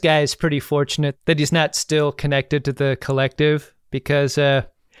think this guy is pretty fortunate that he's not still connected to the collective, because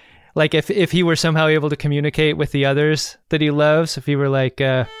if he were somehow able to communicate with the others that he loves, if he were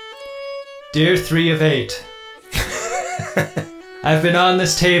Dear 3 of 8, I've been on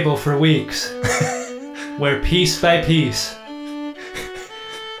this table for weeks, where piece by piece,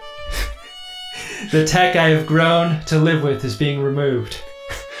 the tech I have grown to live with is being removed.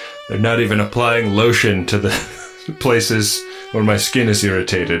 They're not even applying lotion to the places where my skin is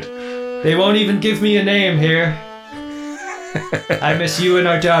irritated. They won't even give me a name here. I miss you and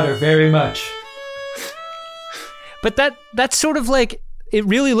our daughter very much. But that's sort of it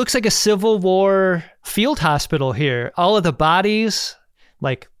really looks like a Civil War field hospital here. All of the bodies,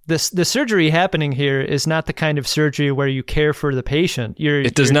 the surgery happening here is not the kind of surgery where you care for the patient.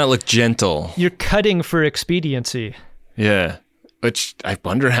 It does not look gentle. You're cutting for expediency. Yeah. Which I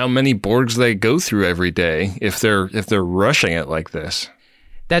wonder how many Borgs they go through every day if they're rushing it like this.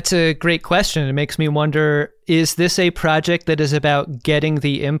 That's a great question. It makes me wonder, is this a project that is about getting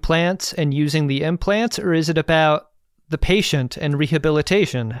the implants and using the implants, or is it about the patient and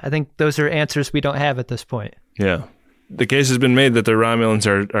rehabilitation? I think those are answers we don't have at this point. Yeah. The case has been made that the Romulans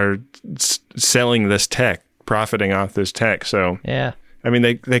are selling this tech, profiting off this tech. So, yeah. I mean,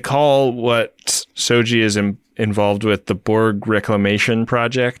 they call what Soji is involved with the Borg Reclamation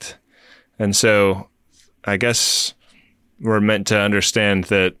Project. And so I guess we're meant to understand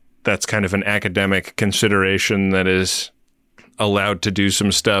that that's kind of an academic consideration that is allowed to do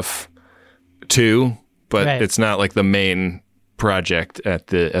some stuff too, but right. It's not the main project at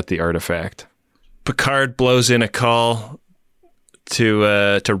the artifact. Picard blows in a call to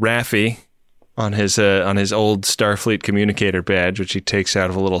Raffi on his old Starfleet communicator badge, which he takes out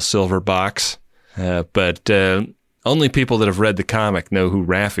of a little silver box. But Only people that have read the comic know who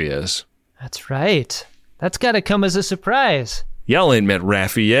Raffi is. That's right. That's got to come as a surprise. Y'all ain't met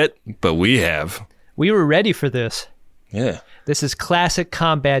Raffi yet, but we have. We were ready for this. Yeah. This is classic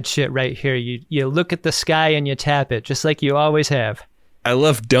combat shit right here. You look at the sky and you tap it, just like you always have. I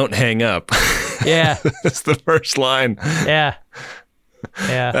love "Don't Hang Up." Yeah. That's the first line. Yeah.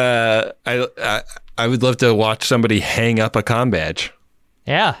 Yeah. I would love to watch somebody hang up a comm badge.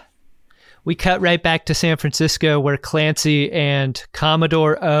 Yeah. We cut right back to San Francisco where Clancy and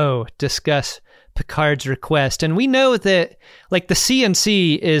Commodore O discuss Picard's request. And we know that, like, the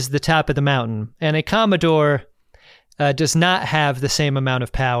CNC is the top of the mountain, and a Commodore does not have the same amount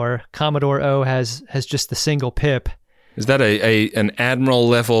of power. Commodore O has just the single pip. Is that an admiral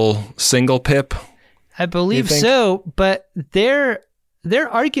level single pip? I believe so, but their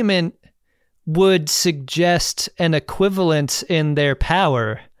argument would suggest an equivalence in their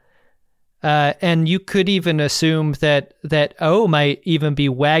power. And you could even assume that O might even be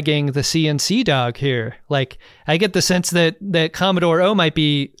wagging the CNC dog here. Like, I get the sense that Commodore O might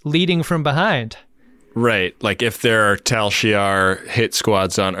be leading from behind. Right. Like, if there are Tal Shiar hit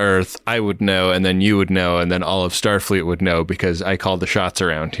squads on Earth, I would know, and then you would know, and then all of Starfleet would know because I call the shots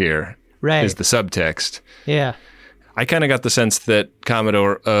around here. Right. Is the subtext. Yeah. I kind of got the sense that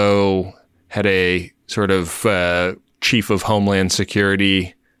Commodore O had a sort of chief of Homeland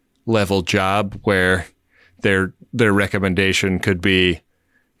Security level job where their recommendation could be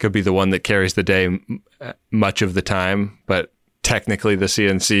the one that carries the day much of the time, but technically the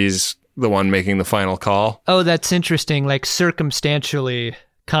CNC's the one making the final call. Oh, that's interesting. Like, circumstantially,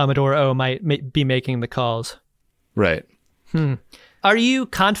 Commodore O might be making the calls. Right. Are you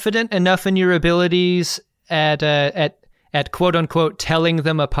confident enough in your abilities at quote unquote telling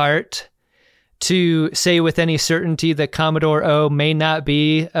them apart to say with any certainty that Commodore O may not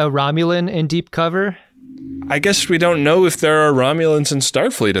be a Romulan in deep cover? I guess we don't know if there are Romulans in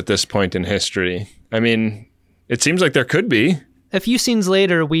Starfleet at this point in history. I mean, it seems like there could be. A few scenes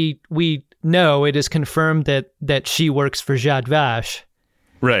later, we know it is confirmed that she works for Zhat Vash.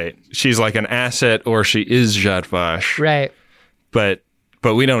 Right. She's like an asset, or she is Zhat Vash. Right. But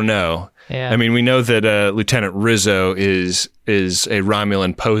we don't know. Yeah. I mean, we know that Lieutenant Rizzo is a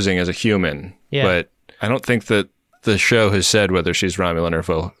Romulan posing as a human. Yeah. But I don't think that the show has said whether she's Romulan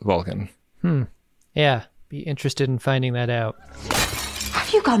or Vulcan. Yeah. Be interested in finding that out.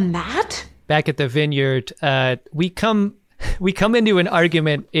 Have you gone mad? Back at the vineyard, we come into an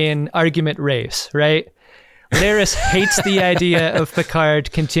argument in Argument Race, right? Laris hates the idea of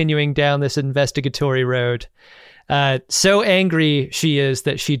Picard continuing down this investigatory road. So angry she is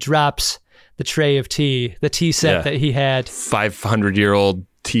that she drops the tray of tea, the tea set that he had. 500-year-old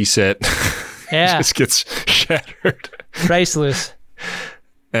tea set. Yeah. Just gets shattered. Priceless.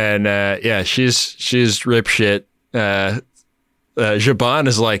 And she's rip shit. Zhaban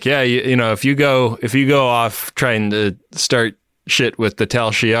is like, yeah, you know, if you go off trying to start shit with the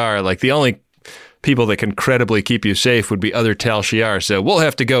Tal Shiar, like, the only people that can credibly keep you safe would be other Tal Shiar, so we'll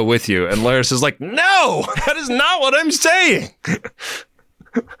have to go with you. And Laris is like, no, that is not what I'm saying.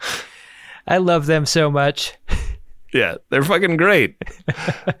 I love them so much. Yeah, they're fucking great.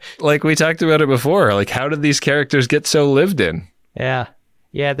 Like, we talked about it before. Like, how did these characters get so lived in? Yeah.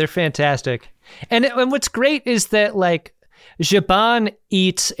 Yeah, they're fantastic. And what's great is that, like, Zhaban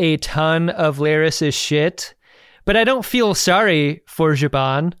eats a ton of Laris's shit, but I don't feel sorry for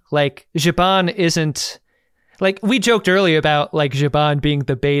Zhaban. Like, Zhaban isn't... Like, we joked earlier about, like, Zhaban being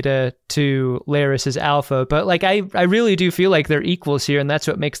the beta to Laris's alpha, but, like, I really do feel like they're equals here, and that's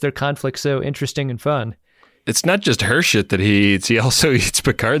what makes their conflict so interesting and fun. It's not just her shit that he eats. He also eats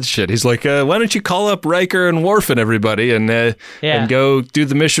Picard's shit. He's like, why don't you call up Riker and Worf and everybody and go do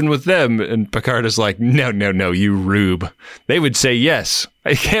the mission with them? And Picard is like, no, you rube. They would say yes.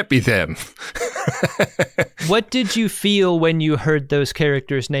 It can't be them. What did you feel when you heard those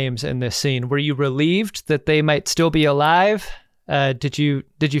characters' names in this scene? Were you relieved that they might still be alive? Did you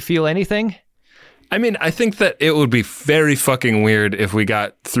feel anything? I mean, I think that it would be very fucking weird if we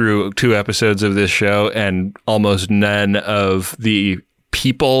got through 2 episodes of this show and almost none of the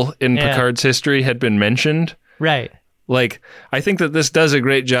people in Picard's history had been mentioned. Right. Like, I think that this does a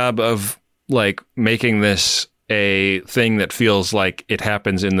great job of, like, making this a thing that feels like it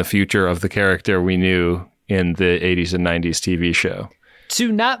happens in the future of the character we knew in the 80s and 90s TV show.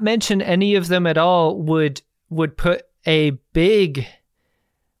 To not mention any of them at all would put a big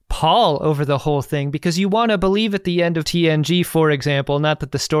pall over the whole thing, because you want to believe at the end of TNG, for example, not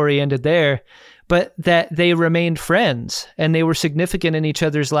that the story ended there, but that they remained friends and they were significant in each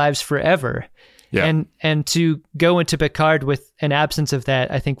other's lives forever. Yeah. And to go into Picard with an absence of that,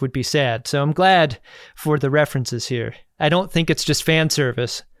 I think would be sad. So I'm glad for the references here. I don't think it's just fan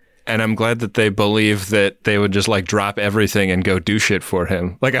service. And I'm glad that they believe that they would just like drop everything and go do shit for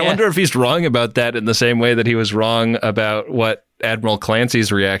him. Like, I wonder if he's wrong about that in the same way that he was wrong about what Admiral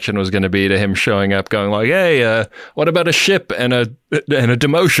Clancy's reaction was going to be to him showing up going like, hey, what about a ship and a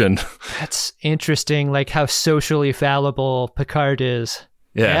demotion? That's interesting, like how socially fallible Picard is.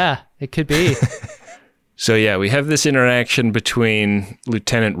 Yeah, it could be. So yeah, we have this interaction between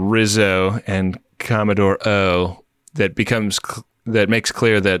Lieutenant Rizzo and Commodore O that makes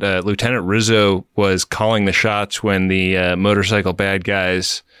clear that Lieutenant Rizzo was calling the shots when the motorcycle bad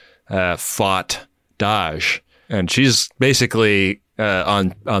guys fought Daj. And she's basically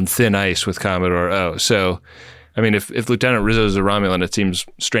on thin ice with Commodore O. So, I mean, if Lieutenant Rizzo is a Romulan, it seems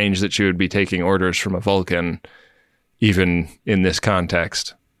strange that she would be taking orders from a Vulcan, even in this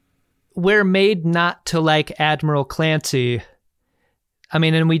context. We're made not to like Admiral Clancy. I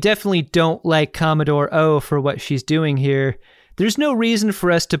mean, and we definitely don't like Commodore O for what she's doing here. There's no reason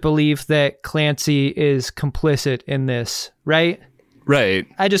for us to believe that Clancy is complicit in this, right? Right.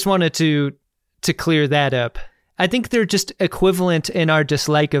 I just wanted to clear that up. I think they're just equivalent in our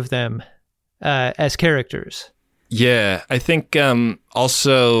dislike of them as characters. Yeah, I think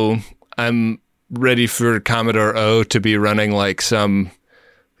also I'm ready for Commodore O to be running like some,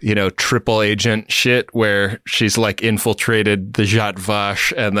 triple agent shit where she's like infiltrated the Zhat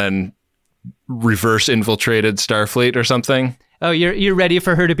Vash and then reverse infiltrated Starfleet or something. Oh, you're ready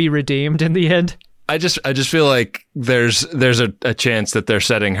for her to be redeemed in the end? I just feel like there's a chance that they're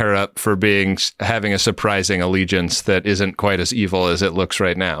setting her up for having a surprising allegiance that isn't quite as evil as it looks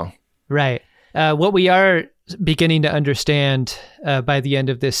right now. Right. What we are beginning to understand by the end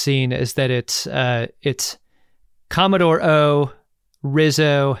of this scene is that it's Commodore O,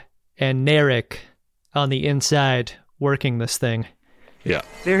 Rizzo, and Narek on the inside working this thing. Yeah.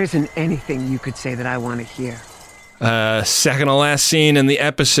 There isn't anything you could say that I want to hear. Second to last scene in the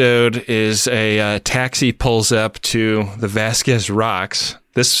episode is a taxi pulls up to the Vasquez Rocks.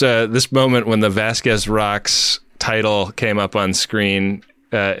 This moment when the Vasquez Rocks title came up on screen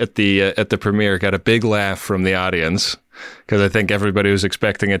at the premiere got a big laugh from the audience because I think everybody was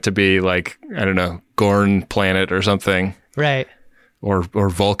expecting it to be like, I don't know, Gorn planet or something, right? Or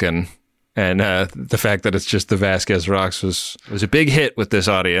Vulcan, and the fact that it's just the Vasquez Rocks was a big hit with this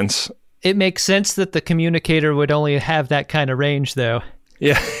audience. It makes sense that the communicator would only have that kind of range, though.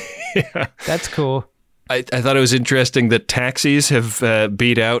 Yeah. That's cool. I thought it was interesting that taxis have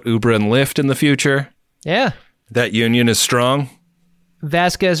beat out Uber and Lyft in the future. Yeah. That union is strong.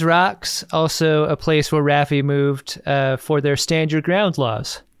 Vasquez Rocks, also a place where Raffi moved for their stand your ground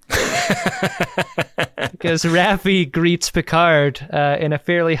laws. Because Raffi greets Picard in a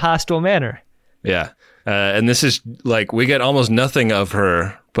fairly hostile manner. Yeah. And this is like, we get almost nothing of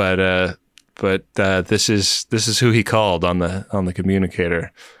her, but this is who he called on the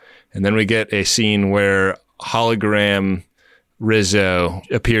communicator. And then we get a scene where hologram Rizzo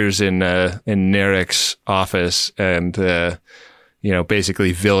appears in Narek's office and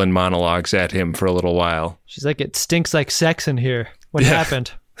basically villain monologues at him for a little while. She's like, it stinks like sex in here. What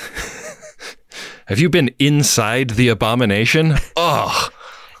happened? Have you been inside the abomination? Oh.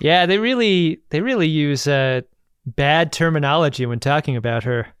 Yeah, they really use bad terminology when talking about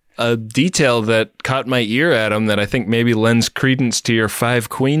her. A detail that caught my ear, Adam, that I think maybe lends credence to your 5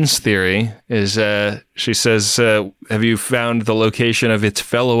 queens theory is she says, have you found the location of its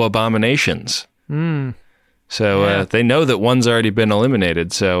fellow abominations? So they know that one's already been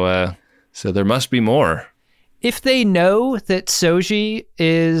eliminated, so there must be more. If they know that Soji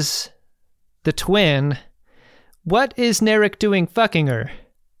is the twin, what is Narek doing fucking her?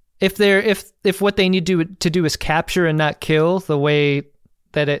 If what they need to do is capture and not kill the way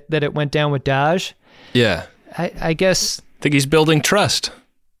that it went down with Daj, yeah, I guess I think he's building trust.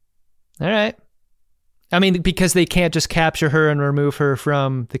 All right, I mean, because they can't just capture her and remove her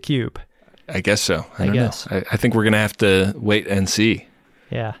from the cube. I guess so. I don't guess. know. I think we're gonna have to wait and see.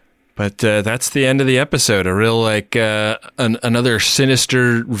 Yeah. But that's the end of the episode. A real another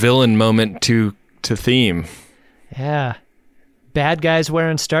sinister villain moment to theme. Yeah. Bad guys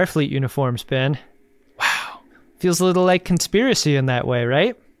wearing Starfleet uniforms, Ben. Wow. Feels a little like conspiracy in that way,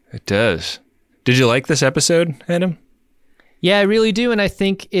 right? It does. Did you like this episode, Adam? Yeah, I really do, and I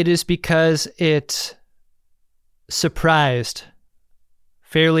think it is because it surprised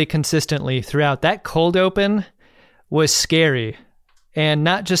fairly consistently throughout. That cold open was scary, and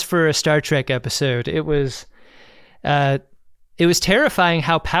not just for a Star Trek episode. It was it was terrifying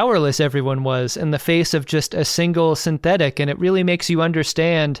how powerless everyone was in the face of just a single synthetic. And it really makes you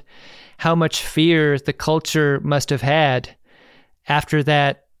understand how much fear the culture must have had after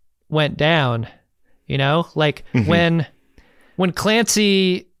that went down. You know, like when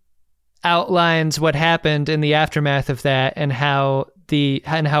Clancy outlines what happened in the aftermath of that and how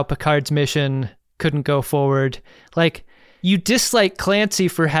Picard's mission couldn't go forward, like, you dislike Clancy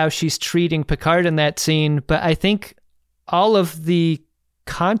for how she's treating Picard in that scene, but I think all of the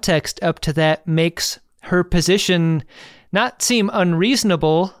context up to that makes her position not seem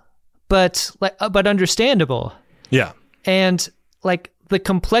unreasonable, but understandable. Yeah. And like the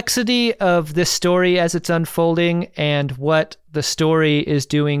complexity of this story as it's unfolding and what the story is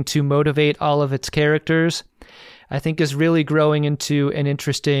doing to motivate all of its characters, I think is really growing into an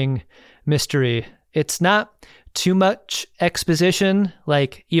interesting mystery. It's not too much exposition,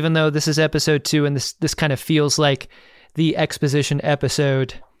 like, even though this is episode 2 and this kind of feels like the exposition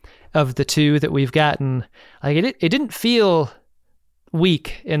episode of the 2 that we've gotten, like, it didn't feel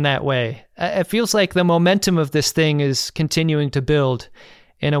weak in that way. It feels like the momentum of this thing is continuing to build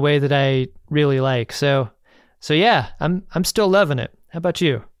in a way that I really like. So yeah, I'm still loving it. How about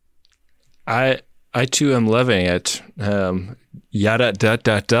you? I too am loving it. Yada da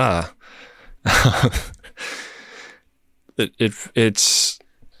da da. It's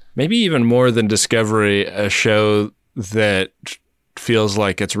maybe even more than Discovery, a show that feels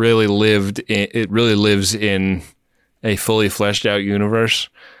like it really lives in a fully fleshed out universe.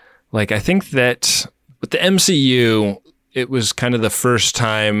 Like, I think that with the MCU, it was kind of the first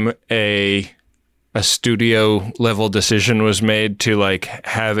time a studio level decision was made to like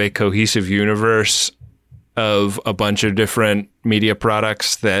have a cohesive universe of a bunch of different media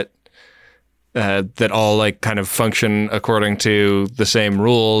products that all like kind of function according to the same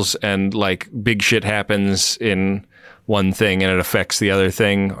rules, and like big shit happens in one thing and it affects the other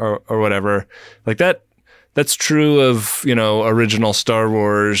thing or whatever. Like that's true of, you know, original Star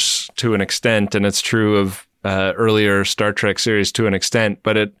Wars to an extent, and it's true of earlier Star Trek series to an extent,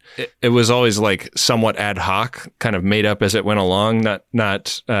 but it was always like somewhat ad hoc, kind of made up as it went along,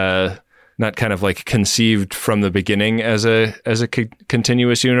 not kind of like conceived from the beginning as a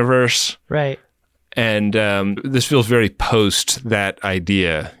continuous universe. Right. And this feels very post that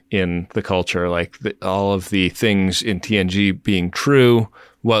idea in the culture, like all of the things in TNG being true.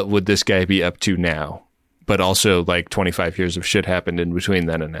 What would this guy be up to now? But also like 25 years of shit happened in between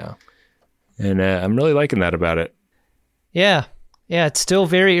then and now. And I'm really liking that about it. Yeah, it's still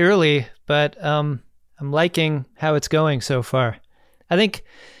very early, but I'm liking how it's going so far. I think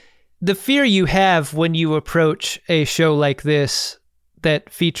the fear you have when you approach a show like this that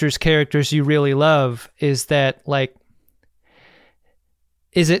features characters you really love is that, like,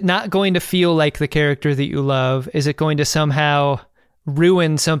 is it not going to feel like the character that you love? Is it going to somehow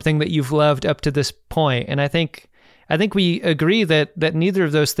ruin something that you've loved up to this point? And I think we agree that neither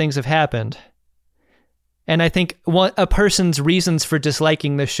of those things have happened. And I think a person's reasons for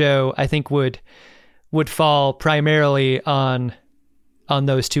disliking the show, I think would fall primarily on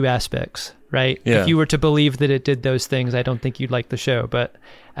those two aspects, right? Yeah. If you were to believe that it did those things, I don't think you'd like the show. But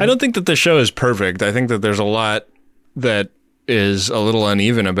I don't think that the show is perfect. I think that there's a lot that is a little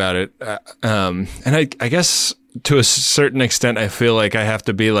uneven about it. And I guess to a certain extent, I feel like I have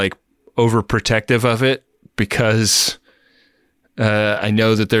to be like overprotective of it because I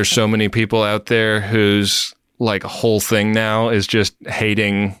know that there's so many people out there whose like whole thing now is just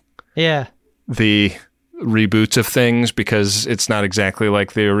hating the reboots of things because it's not exactly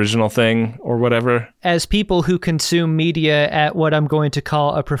like the original thing or whatever. As people who consume media at what I'm going to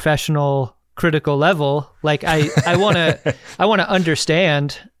call a professional critical level, like I want to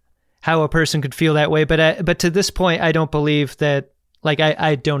understand how a person could feel that way, but to this point I don't believe that, like,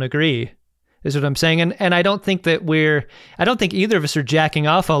 I don't agree is what I'm saying. And I don't think either of us are jacking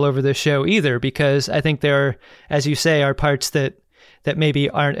off all over this show either, because I think there are, as you say, are parts that maybe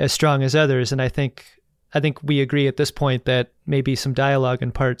aren't as strong as others. And I think we agree at this point that maybe some dialogue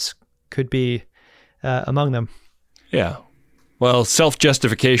in parts could be among them. Yeah. Well,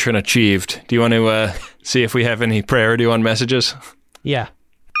 self-justification achieved. Do you want to see if we have any priority one messages? Yeah.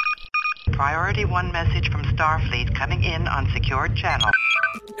 Priority 1 message from Starfleet coming in on secured channel.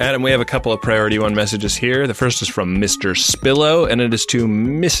 Adam, we have a couple of Priority 1 messages here. The first is from Mr. Spillo, and it is to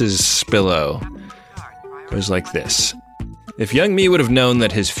Mrs. Spillo. It was like this. If young me would have known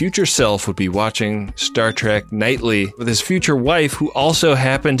that his future self would be watching Star Trek nightly with his future wife, who also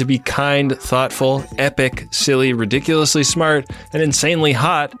happened to be kind, thoughtful, epic, silly, ridiculously smart, and insanely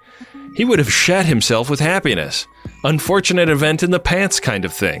hot, he would have shat himself with happiness. Unfortunate event in the pants kind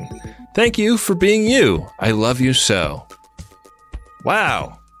of thing. Thank you for being you. I love you so.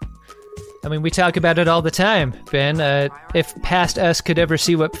 Wow. I mean, we talk about it all the time, Ben. If past us could ever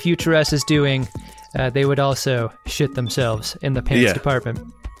see what future us is doing, they would also shit themselves in the pants department.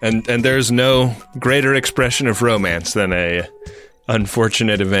 And there's no greater expression of romance than a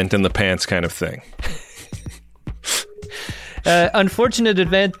unfortunate event in the pants kind of thing. Unfortunate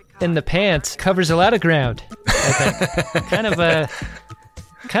event in the pants covers a lot of ground, I think.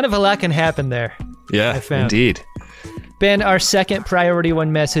 kind of a lot can happen there. Yeah, indeed. Ben, our second priority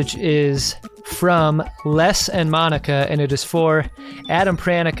one message is from Les and Monica, and it is for Adam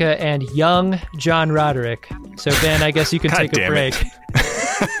Pranica and young John Roderick. So, Ben, I guess you can take a break.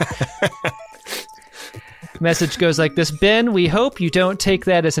 Message goes like this. Ben, we hope you don't take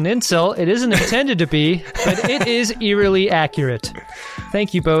that as an insult. It isn't intended to be, but it is eerily accurate.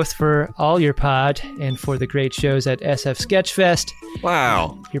 Thank you both for all your pod and for the great shows at SF Sketchfest.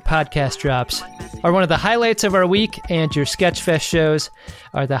 Wow. Your podcast drops are one of the highlights of our week, and your Sketchfest shows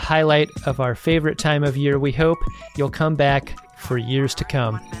are the highlight of our favorite time of year. We hope you'll come back for years to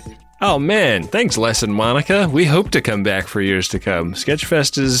come. Oh, man. Thanks, Les and Monica. We hope to come back for years to come.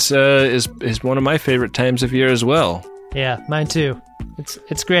 Sketchfest is one of my favorite times of year as well. Yeah, mine too.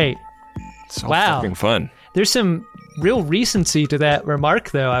 It's great. It's so fucking fun. There's some real recency to that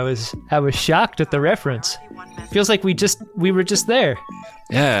remark, though. I was shocked at the reference. Feels like we were just there.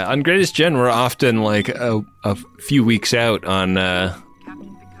 Yeah, on Greatest Gen, we're often like a few weeks out on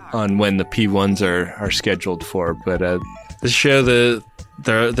when the P1s are scheduled for. But this show, they're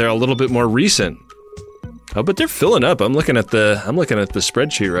a little bit more recent. Oh, but they're filling up. I'm looking at the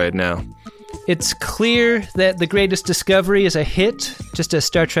spreadsheet right now. It's clear that The Greatest Discovery is a hit, just as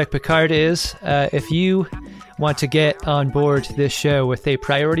Star Trek Picard is. If you want to get on board this show with a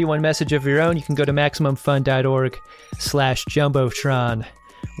priority one message of your own, you can go to MaximumFun.org/Jumbotron,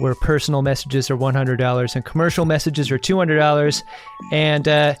 where personal messages are $100 and commercial messages are $200, and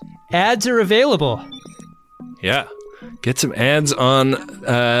ads are available. Yeah. Get some ads on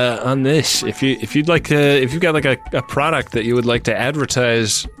this. If you'd like to, if you've got like a product that you would like to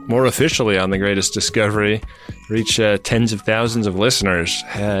advertise more officially on The Greatest Discovery, reach tens of thousands of listeners,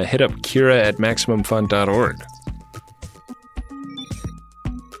 hit up Kira at MaximumFun.org.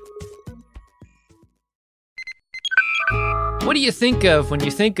 What do you think of when you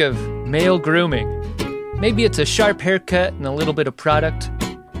think of male grooming? Maybe it's a sharp haircut and a little bit of product,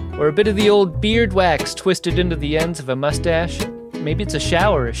 or a bit of the old beard wax twisted into the ends of a mustache. Maybe it's a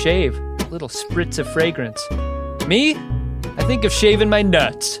shower, a shave, a little spritz of fragrance. Me? I think of shaving my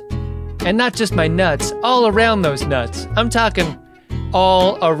nuts. And not just my nuts, all around those nuts. I'm talking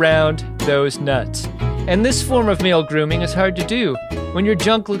all around those nuts. And this form of male grooming is hard to do when your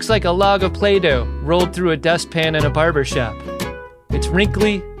junk looks like a log of Play-Doh rolled through a dustpan in a barber shop. It's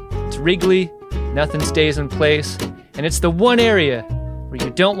wrinkly, it's wriggly, nothing stays in place, and it's the one area where you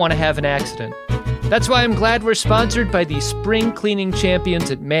don't want to have an accident. That's why I'm glad we're sponsored by the spring cleaning champions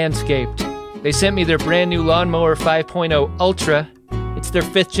at Manscaped. They sent me their brand new Lawnmower 5.0 Ultra. It's their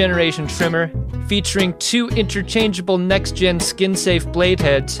 5th generation trimmer, featuring 2 interchangeable next-gen skin-safe blade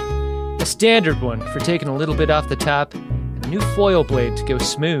heads, a standard one for taking a little bit off the top, and a new foil blade to go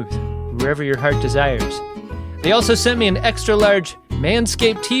smooth wherever your heart desires. They also sent me an extra-large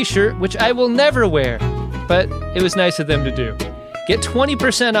Manscaped t-shirt, which I will never wear, but it was nice of them to do. Get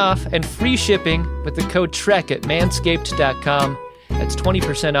 20% off and free shipping with the code TREK at manscaped.com. That's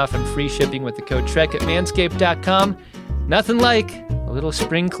 20% off and free shipping with the code TREK at manscaped.com. Nothing like a little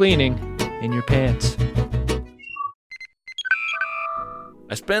spring cleaning in your pants.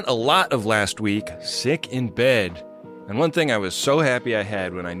 I spent a lot of last week sick in bed. And one thing I was so happy I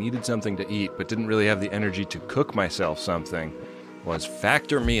had when I needed something to eat but didn't really have the energy to cook myself something was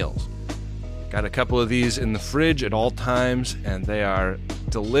Factor meals. Got a couple of these in the fridge at all times, and they are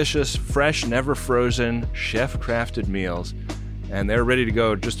delicious, fresh, never frozen, chef-crafted meals. And they're ready to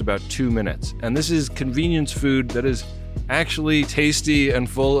go in just about 2 minutes. And this is convenience food that is actually tasty and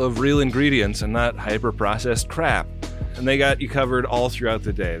full of real ingredients and not hyper-processed crap. And they got you covered all throughout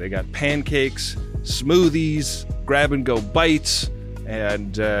the day. They got pancakes, smoothies, grab-and-go bites,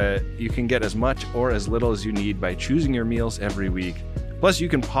 and you can get as much or as little as you need by choosing your meals every week. Plus, you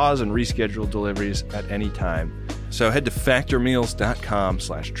can pause and reschedule deliveries at any time. So head to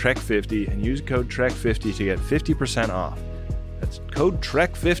factormeals.com/Trek50 and use code Trek50 to get 50% off. That's code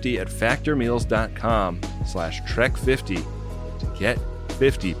Trek50 at factormeals.com/Trek50 to get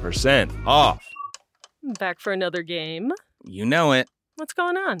 50% off. Back for another game. You know it. What's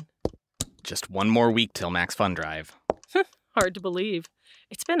going on? Just one more week till Max Fun Drive. Hard to believe.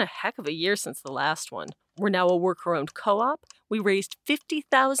 It's been a heck of a year since the last one. We're now a worker-owned co-op. We raised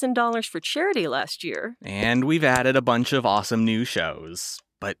 $50,000 for charity last year. And we've added a bunch of awesome new shows.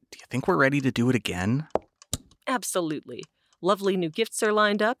 But do you think we're ready to do it again? Absolutely. Lovely new gifts are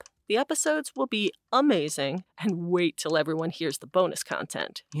lined up. The episodes will be amazing. And wait till everyone hears the bonus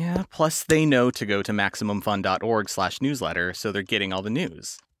content. Yeah, plus they know to go to MaximumFun.org/newsletter, so they're getting all the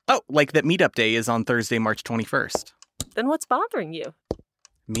news. Oh, like that Meetup Day is on Thursday, March 21st. Then what's bothering you?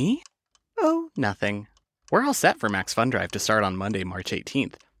 Me? Oh, nothing. We're all set for Max Fun Drive to start on Monday, March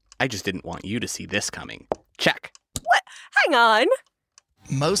 18th. I just didn't want you to see this coming. Check. What? Hang on.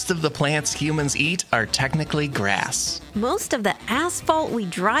 Most of the plants humans eat are technically grass. Most of the asphalt we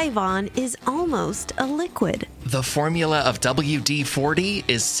drive on is almost a liquid. The formula of WD-40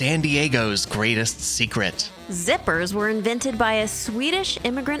 is San Diego's greatest secret. Zippers were invented by a Swedish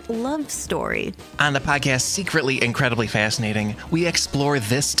immigrant love story. On the podcast Secretly Incredibly Fascinating, we explore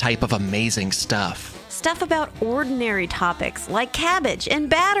this type of amazing stuff. Stuff about ordinary topics like cabbage and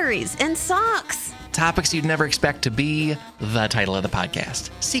batteries and socks. Topics you'd never expect to be the title of the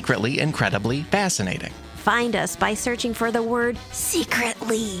podcast. Secretly Incredibly Fascinating. Find us by searching for the word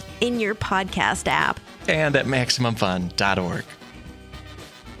secretly in your podcast app. And at MaximumFun.org.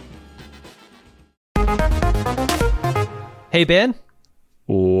 Hey, Ben.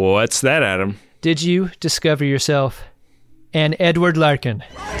 What's that, Adam? Did you discover yourself an Edward Larkin?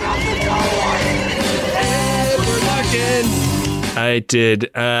 I did.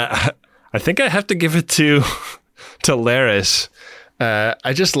 I think I have to give it to Laris.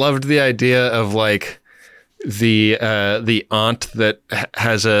 I just loved the idea of like the aunt that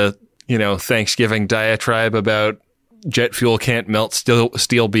has a Thanksgiving diatribe about jet fuel can't melt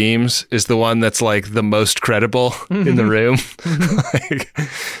steel beams is the one that's like the most credible in the room. Like,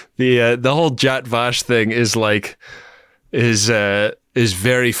 the whole Jat Vash thing is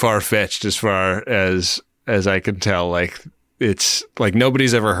very far fetched as far as I can tell. Like, it's like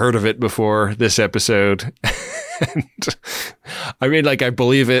nobody's ever heard of it before this episode. And I mean, like, I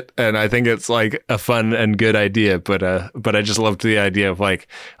believe it, and I think it's like a fun and good idea. But I just loved the idea of like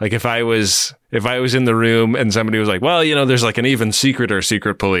if I was in the room and somebody was like, well, there's like an even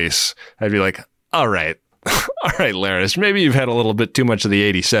secret police, I'd be like, all right, Laris, maybe you've had a little bit too much of the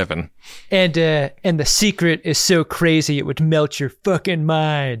 87. And the secret is so crazy it would melt your fucking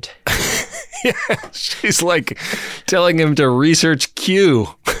mind. Yeah, she's like telling him to research Q.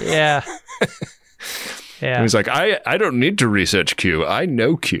 Yeah. Yeah. And he's like, I don't need to research Q. I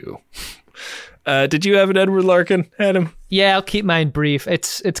know Q. Did you have an Edward Larkin, Adam? Yeah, I'll keep mine brief.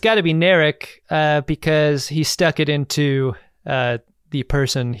 It's got to be Narek because he stuck it into the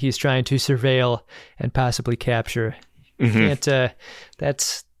person he's trying to surveil and possibly capture. Mm-hmm. Can't,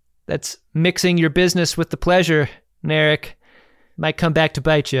 that's mixing your business with the pleasure, Narek. Might come back to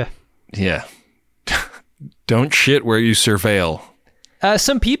bite you. Yeah. Don't shit where you surveil.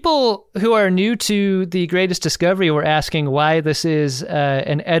 Some people who are new to The Greatest Discovery were asking why this is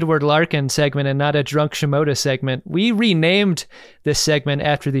an Edward Larkin segment and not a Drunk Shimoda segment. We renamed this segment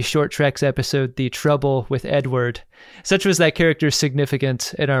after the Short Treks episode, The Trouble with Edward. Such was that character's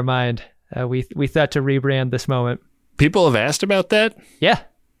significance in our mind. We thought to rebrand this moment. People have asked about that? Yeah.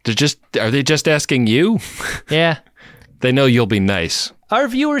 Are they just asking you? Yeah. They know you'll be nice. Our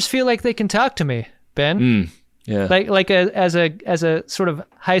viewers feel like they can talk to me, Ben. Yeah. As a sort of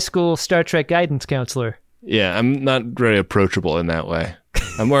high school Star Trek guidance counselor. Yeah, I'm not very approachable in that way.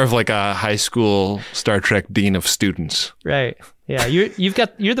 I'm more of like a high school Star Trek dean of students. Right. Yeah,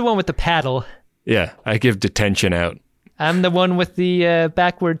 you're the one with the paddle. Yeah, I give detention out. I'm the one with the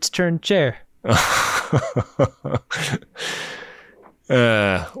backwards turned chair.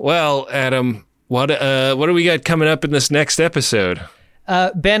 Well, Adam, what do we got coming up in this next episode?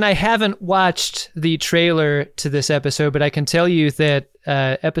 Ben, I haven't watched the trailer to this episode, but I can tell you that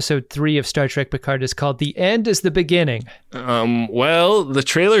episode 3 of Star Trek Picard is called The End is the Beginning. Well, the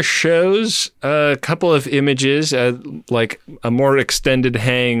trailer shows a couple of images, like a more extended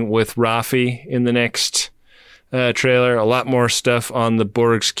hang with Rafi in the next trailer, a lot more stuff on the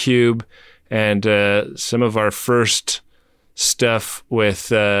Borg's cube, and some of our first stuff with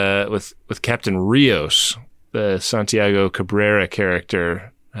Captain Rios, the Santiago Cabrera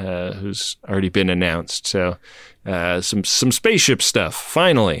character, who's already been announced. So some spaceship stuff,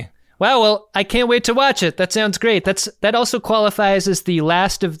 finally. Wow, well, I can't wait to watch it. That sounds great. That also qualifies as the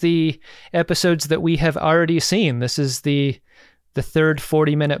last of the episodes that we have already seen. This is the third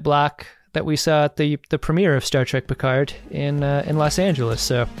 40-minute block that we saw at the premiere of Star Trek Picard in Los Angeles.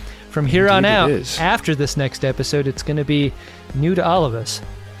 So from here on out, after this next episode, it's going to be new to all of us.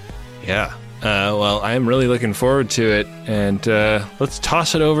 Yeah. Well, I am really looking forward to it, and let's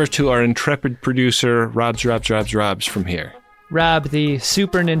toss it over to our intrepid producer, Robs from here. Rob, the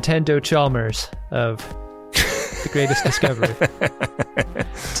Super Nintendo Chalmers of The Greatest Discovery.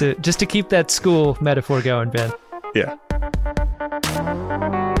 Just to keep that school metaphor going, Ben. Yeah.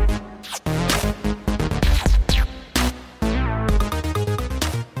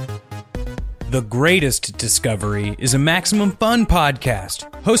 The Greatest Discovery is a Maximum Fun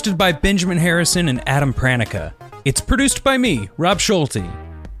podcast, hosted by Benjamin Harrison and Adam Pranica. It's produced by me, Rob Schulte.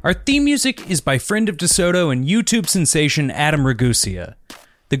 Our theme music is by friend of DeSoto and YouTube sensation Adam Ragusia.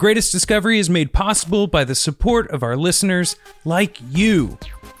 The Greatest Discovery is made possible by the support of our listeners like you.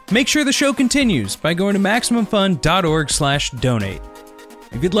 Make sure the show continues by going to MaximumFun.org/donate.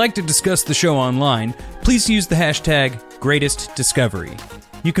 If you'd like to discuss the show online, please use the hashtag GreatestDiscovery.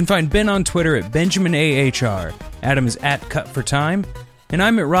 You can find Ben on Twitter at BenjaminAHR, Adam is at CutForTime, and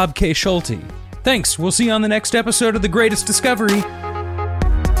I'm at Rob K. Schulte. Thanks, we'll see you on the next episode of The Greatest Discovery.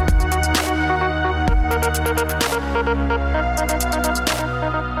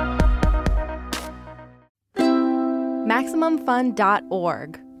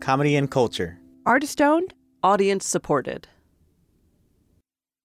 MaximumFun.org. Comedy and culture. Artist owned. Audience supported.